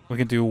we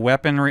could do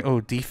weaponry.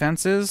 Oh,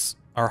 defenses?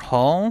 Our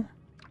hull?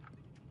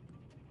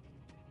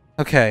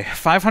 Okay,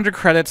 500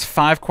 credits,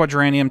 5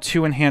 quadranium,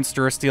 2 enhanced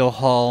durasteel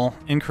hull,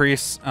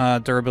 increase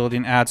durability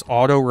and adds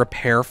auto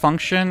repair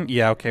function.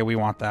 Yeah, okay, we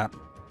want that.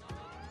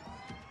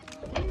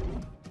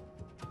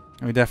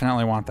 We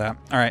definitely want that.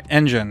 All right,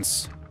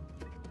 engines.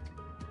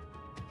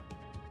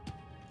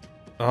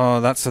 Oh,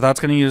 that's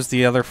going to use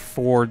the other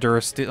 4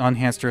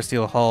 enhanced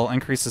durasteel hull.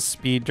 Increases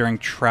speed during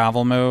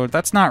travel mode.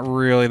 That's not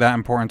really that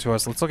important to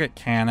us. Let's look at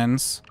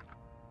cannons.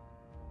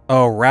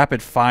 Oh,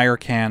 rapid fire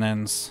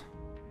cannons.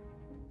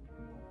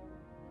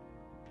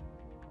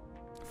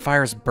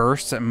 Fires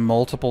bursts at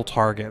multiple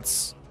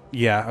targets.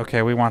 Yeah,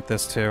 okay, we want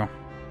this too.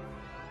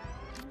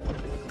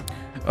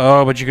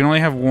 Oh, but you can only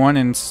have one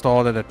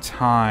installed at a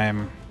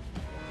time.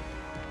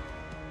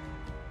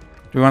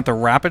 Do we want the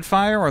rapid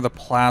fire or the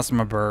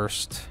plasma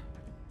burst?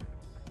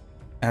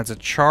 Adds a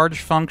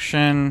charge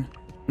function.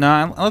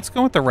 No, let's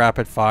go with the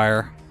rapid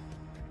fire.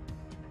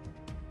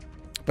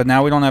 But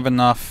now we don't have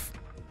enough.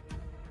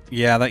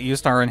 Yeah, that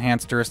used our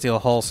enhanced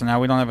durasteel hull, so now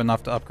we don't have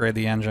enough to upgrade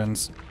the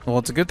engines. Well,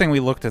 it's a good thing we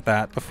looked at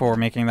that before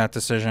making that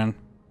decision.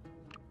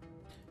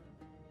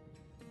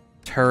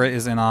 Turret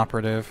is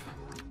inoperative.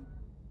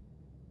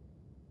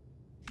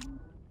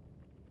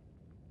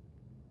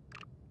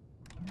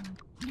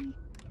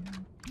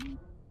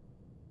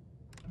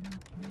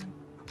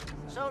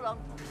 So long.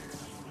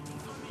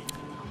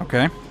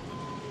 Okay.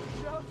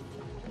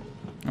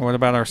 What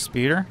about our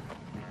speeder?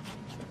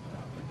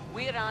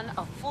 We run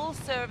a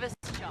full-service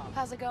job.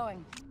 How's it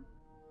going?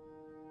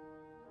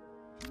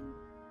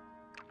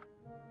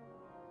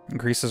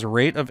 Increases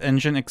rate of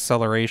engine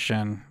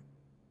acceleration.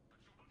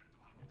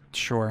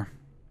 Sure.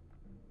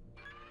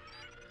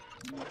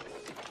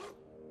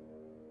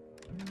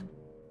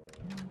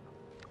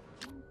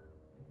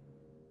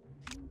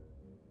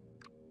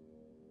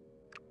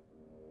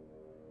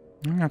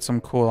 We got some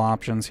cool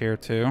options here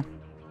too.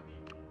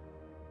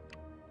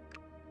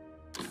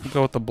 We'll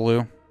go with the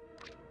blue.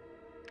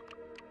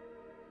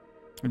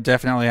 We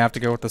definitely have to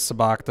go with the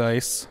Sabak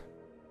dice.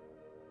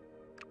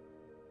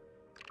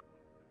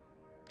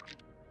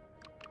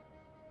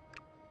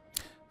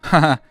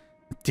 Haha,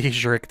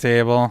 Dijrik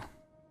table.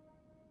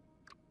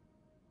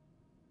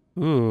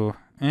 Ooh,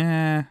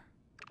 I'll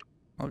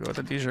go with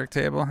the D-jerk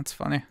table. That's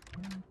funny.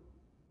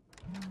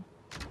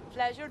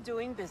 Pleasure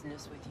doing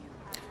business with you.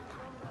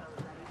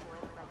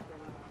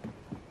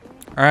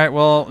 Alright,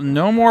 well,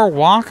 no more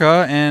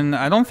Waka, and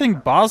I don't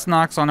think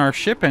Bosnok's on our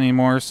ship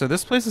anymore, so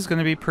this place is going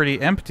to be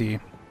pretty empty.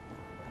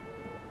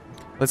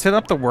 Let's hit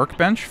up the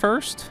workbench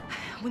first.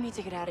 We need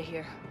to get out of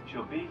here.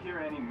 She'll be here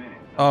any minute.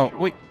 Oh,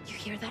 wait. You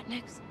hear that,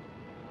 Nix?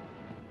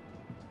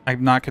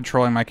 I'm not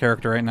controlling my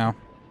character right now.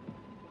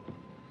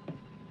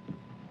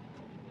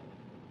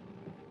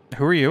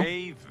 Who are you?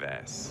 Hey,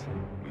 Vess.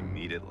 We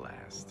meet at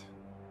last.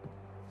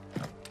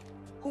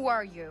 Who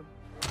are you?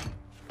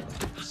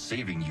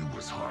 Saving you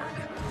was hard.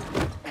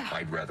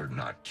 I'd rather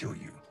not kill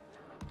you.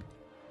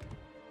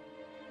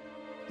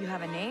 You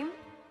have a name?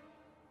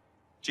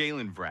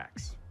 Jalen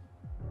Vrax.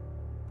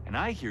 And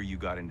I hear you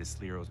got into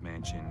Sliro's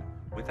mansion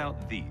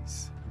without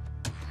these.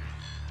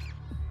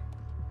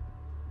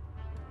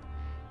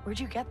 Where'd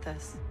you get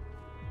this?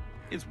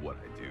 Is what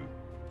I do.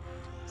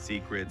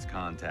 Secrets,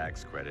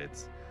 contacts,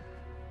 credits.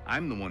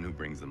 I'm the one who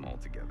brings them all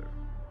together.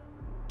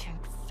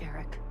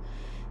 Varric.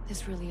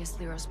 This really is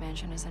Lero's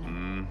mansion, isn't it?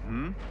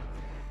 Mm-hmm.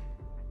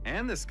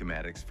 And the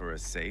schematics for a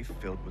safe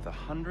filled with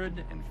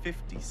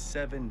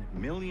 157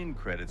 million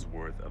credits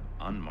worth of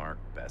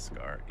unmarked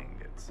Beskar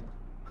ingots.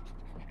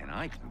 And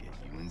I can get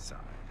you inside.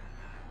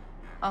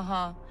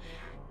 Uh-huh.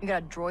 You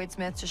got a droid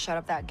smith to shut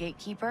up that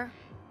gatekeeper?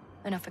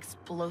 Enough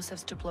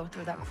explosives to blow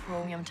through that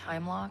chromium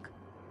time lock?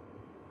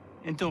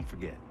 And don't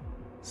forget,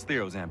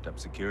 Sliro's amped up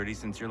security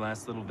since your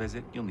last little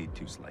visit. You'll need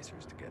 2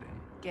 slicers to get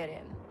in. Get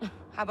in.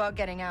 How about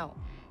getting out?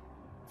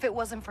 If it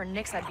wasn't for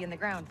Nix, I'd be in the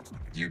ground.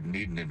 You'd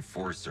need an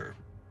enforcer.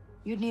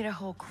 You'd need a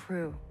whole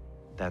crew.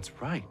 That's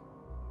right.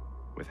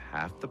 With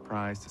half the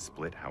prize to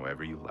split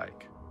however you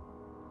like.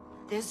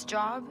 This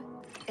job,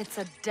 it's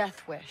a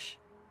death wish.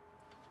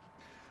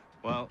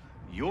 Well,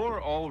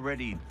 you're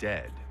already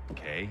dead,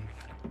 okay?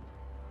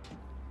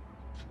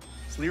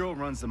 Sliro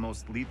runs the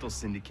most lethal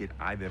syndicate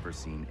I've ever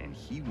seen, and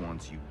he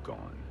wants you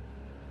gone.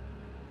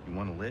 You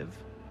want to live?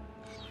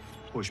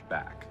 Push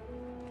back.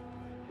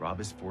 Rob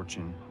his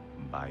fortune,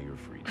 and buy your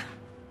freedom.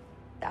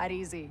 That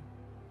easy.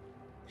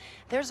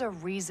 There's a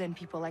reason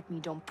people like me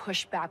don't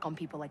push back on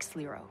people like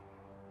Sliro.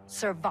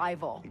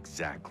 Survival.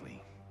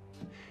 Exactly.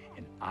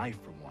 And I,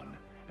 for one,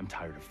 am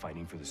tired of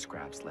fighting for the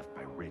scraps left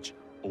by rich,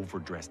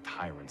 overdressed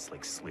tyrants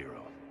like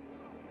Sliro.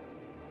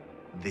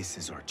 This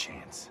is our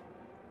chance.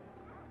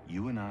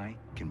 You and I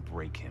can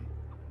break him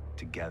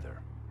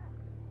together.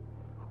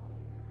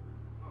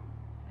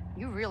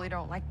 You really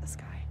don't like this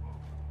guy.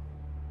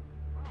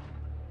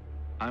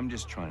 I'm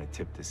just trying to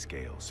tip the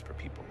scales for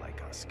people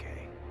like us,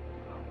 Kay.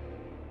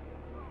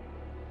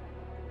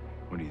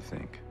 What do you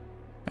think?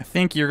 I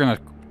think you're going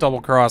to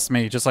double-cross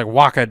me, just like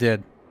Waka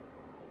did.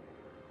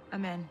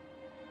 I'm in.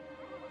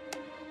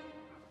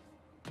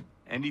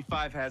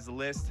 ND5 has the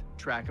list.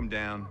 Track him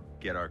down.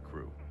 Get our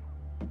crew.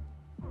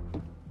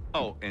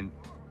 Oh, and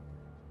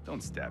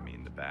don't stab me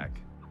in the back.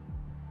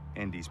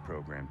 ND's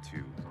program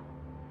to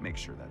make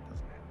sure that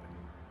doesn't happen.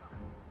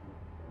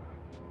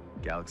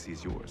 Galaxy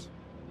is yours.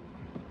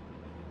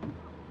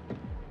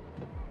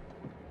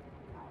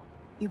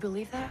 You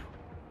believe that?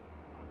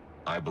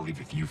 I believe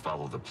if you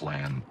follow the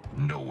plan,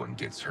 no one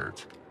gets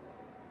hurt.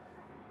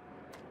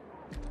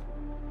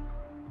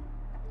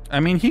 I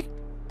mean,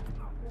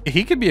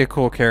 he could be a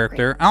cool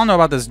character. I don't know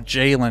about this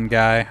Jalen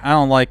guy. I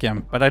don't like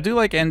him, but I do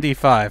like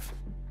ND5.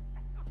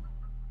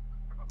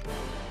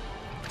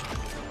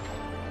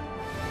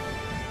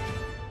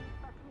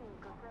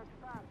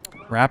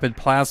 Rapid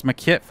plasma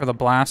kit for the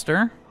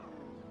blaster.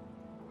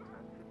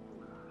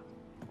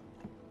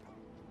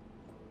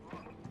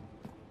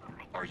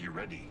 Are you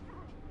ready?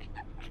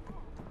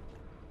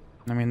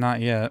 I mean, not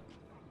yet.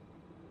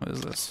 What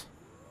is this?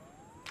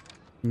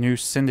 New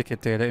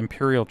syndicate data,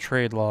 Imperial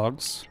trade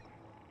logs.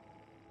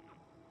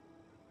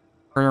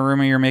 Heard a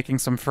rumor you're making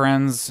some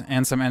friends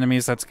and some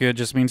enemies. That's good.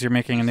 Just means you're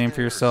making a name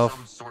for yourself.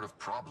 Some sort of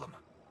problem.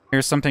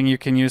 Here's something you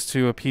can use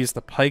to appease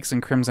the Pikes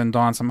and Crimson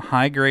Dawn. Some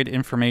high-grade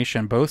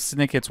information. Both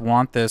syndicates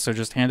want this, so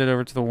just hand it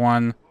over to the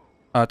one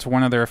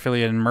of their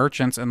affiliated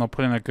merchants, and they'll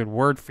put in a good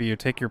word for you.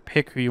 Take your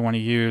pick who you want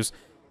to use.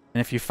 And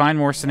if you find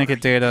more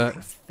syndicate data,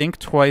 think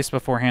twice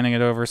before handing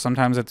it over.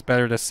 Sometimes it's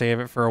better to save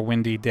it for a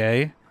windy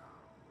day.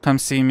 Come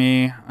see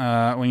me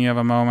when you have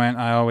a moment.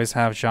 I always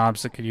have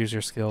jobs that could use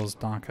your skills,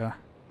 Donka.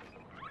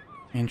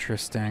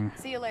 Interesting.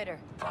 See you later.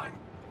 Fine.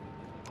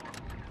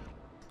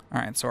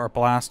 Alright, so our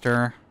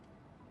blaster.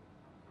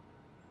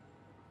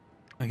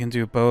 We can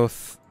do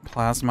both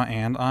plasma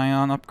and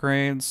ion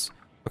upgrades.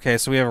 Okay,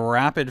 so we have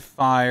rapid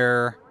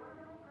fire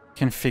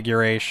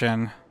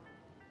configuration.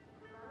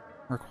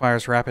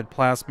 Requires rapid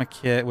plasma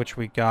kit, which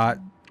we got.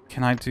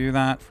 Can I do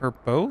that for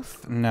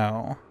both?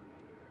 No.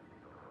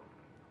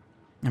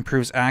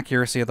 Improves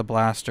accuracy of the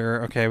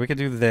blaster. Okay, we could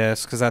do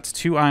this, because that's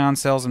 2 ion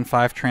cells and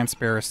 5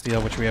 transparent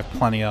steel, which we have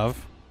plenty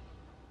of.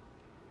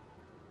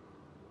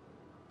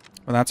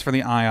 Well, that's for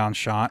the ion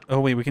shot.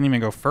 Oh, wait, we can even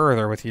go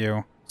further with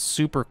you.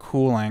 Super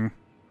cooling.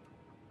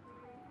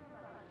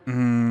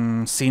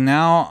 See,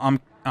 now I'm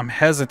I'm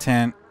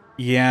hesitant.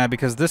 Yeah,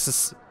 because this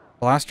is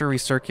blaster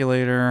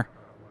recirculator,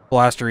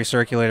 blaster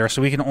recirculator.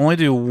 So we can only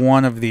do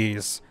one of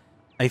these.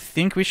 I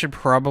think we should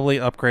probably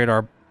upgrade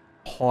our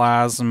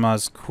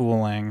plasma's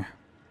cooling.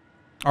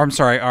 Or, I'm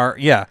sorry,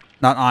 yeah,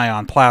 not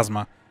ion,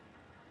 plasma.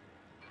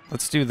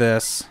 Let's do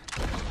this.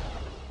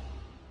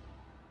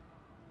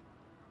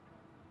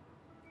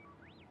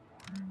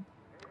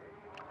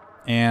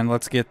 And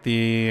let's get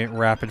the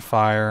rapid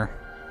fire.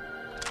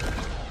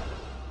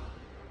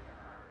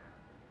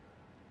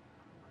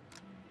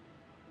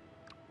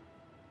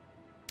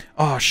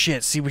 Oh,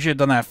 shit. See, we should have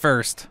done that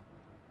first.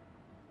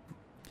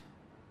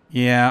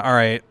 Yeah,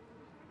 alright.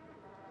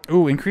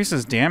 Ooh,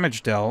 increases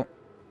damage dealt.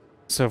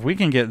 So if we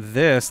can get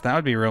this, that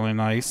would be really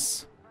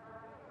nice.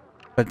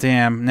 But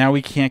damn, now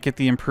we can't get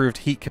the improved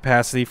heat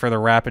capacity for the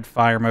rapid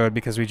fire mode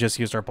because we just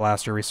used our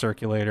blaster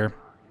recirculator.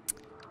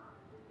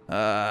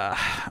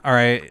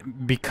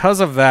 Alright. Because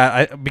of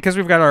that, because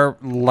we've got our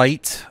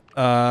light,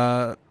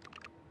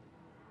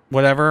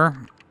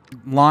 whatever,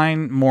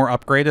 line more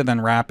upgraded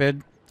than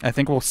rapid, I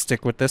think we'll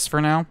stick with this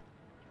for now.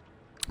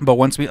 But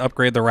once we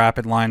upgrade the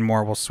rapid line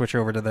more, we'll switch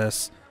over to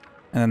this.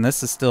 And then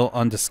this is still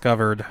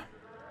undiscovered.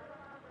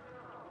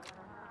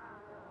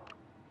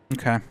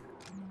 Okay.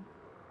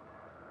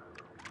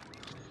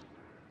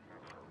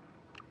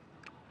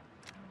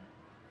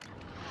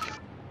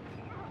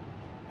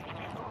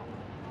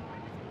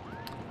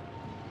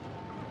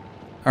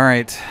 All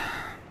right.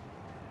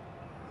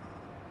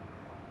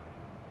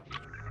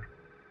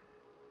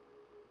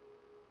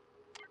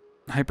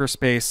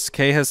 Hyperspace.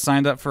 Kay has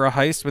signed up for a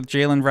heist with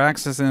Jalen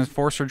Vraxis and his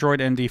Enforcer droid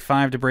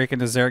ND5 to break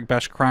into Zarek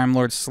Besh crime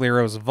lord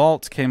Sliro's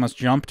vault. Kay must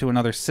jump to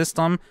another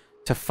system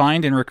to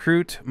find and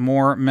recruit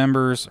more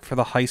members for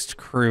the heist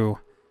crew.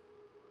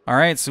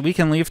 Alright, so we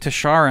can leave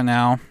Tashara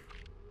now.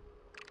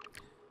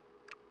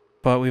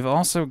 But we've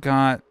also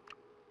got...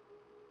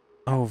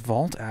 Oh,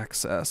 vault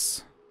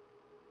access.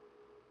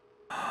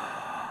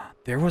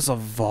 There was a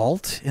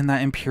vault in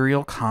that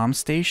Imperial comm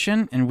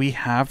station, and we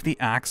have the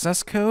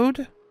access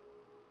code?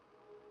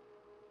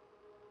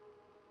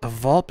 The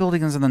vault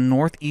building is in the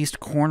northeast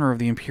corner of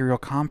the Imperial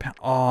compound.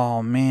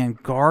 Oh, man.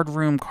 Guard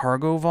room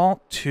cargo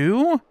vault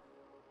 2?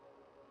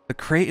 The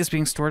crate is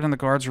being stored in the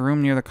guard's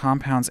room near the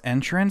compound's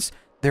entrance.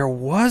 There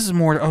was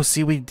more. Oh,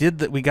 see, we did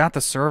that. We got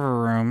the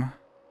server room.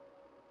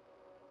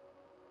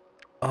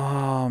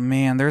 Oh,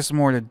 man. There's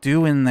more to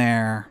do in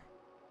there.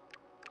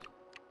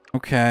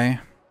 Okay.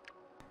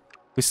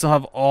 We still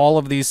have all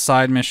of these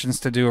side missions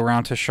to do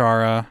around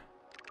Tashara.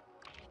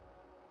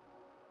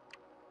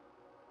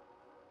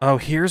 Oh,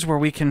 here's where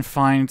we can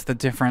find the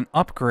different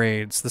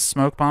upgrades. The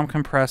smoke bomb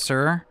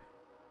compressor,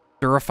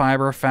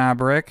 Durafiber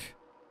fabric,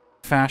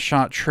 fast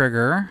shot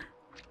trigger,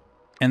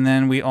 and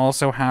then we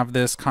also have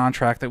this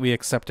contract that we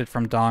accepted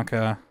from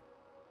Donka.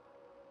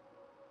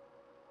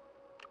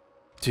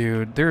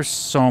 Dude, there's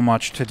so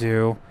much to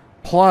do.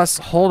 Plus,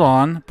 hold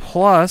on,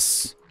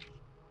 plus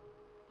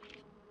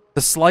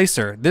the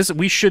slicer.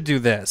 We should do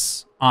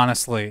this,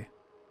 honestly.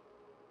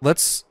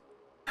 Let's...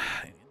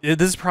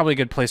 This is probably a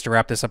good place to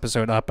wrap this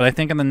episode up, but I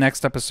think in the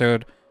next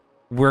episode,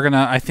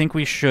 I think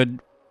we should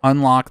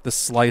unlock the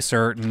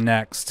slicer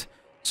next,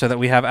 so that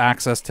we have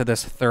access to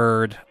this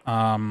third,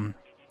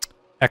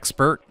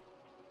 expert.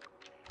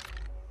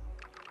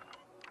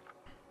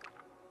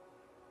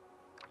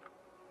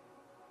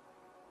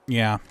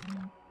 Yeah.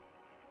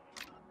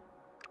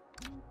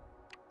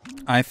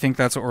 I think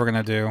that's what we're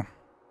gonna do.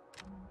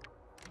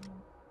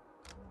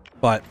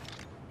 But...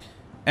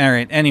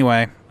 Alright,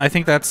 anyway, I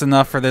think that's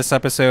enough for this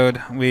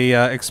episode. We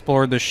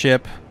explored the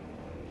ship.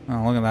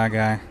 Oh, look at that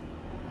guy.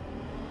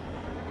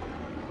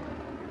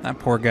 That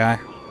poor guy.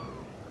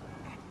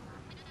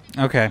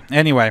 Okay,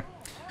 anyway.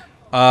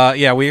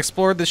 Yeah, we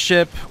explored the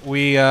ship.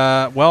 We,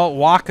 well,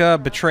 Waka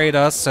betrayed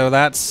us, so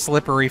that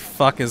slippery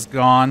fuck is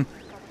gone.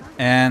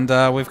 And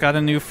we've got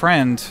a new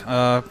friend,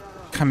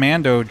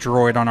 commando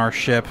droid on our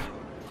ship.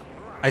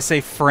 I say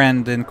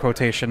friend in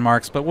quotation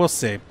marks, but we'll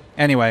see.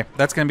 Anyway,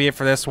 that's going to be it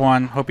for this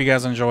one. Hope you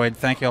guys enjoyed.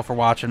 Thank you all for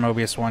watching.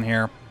 Mobius1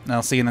 here, and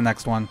I'll see you in the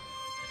next one.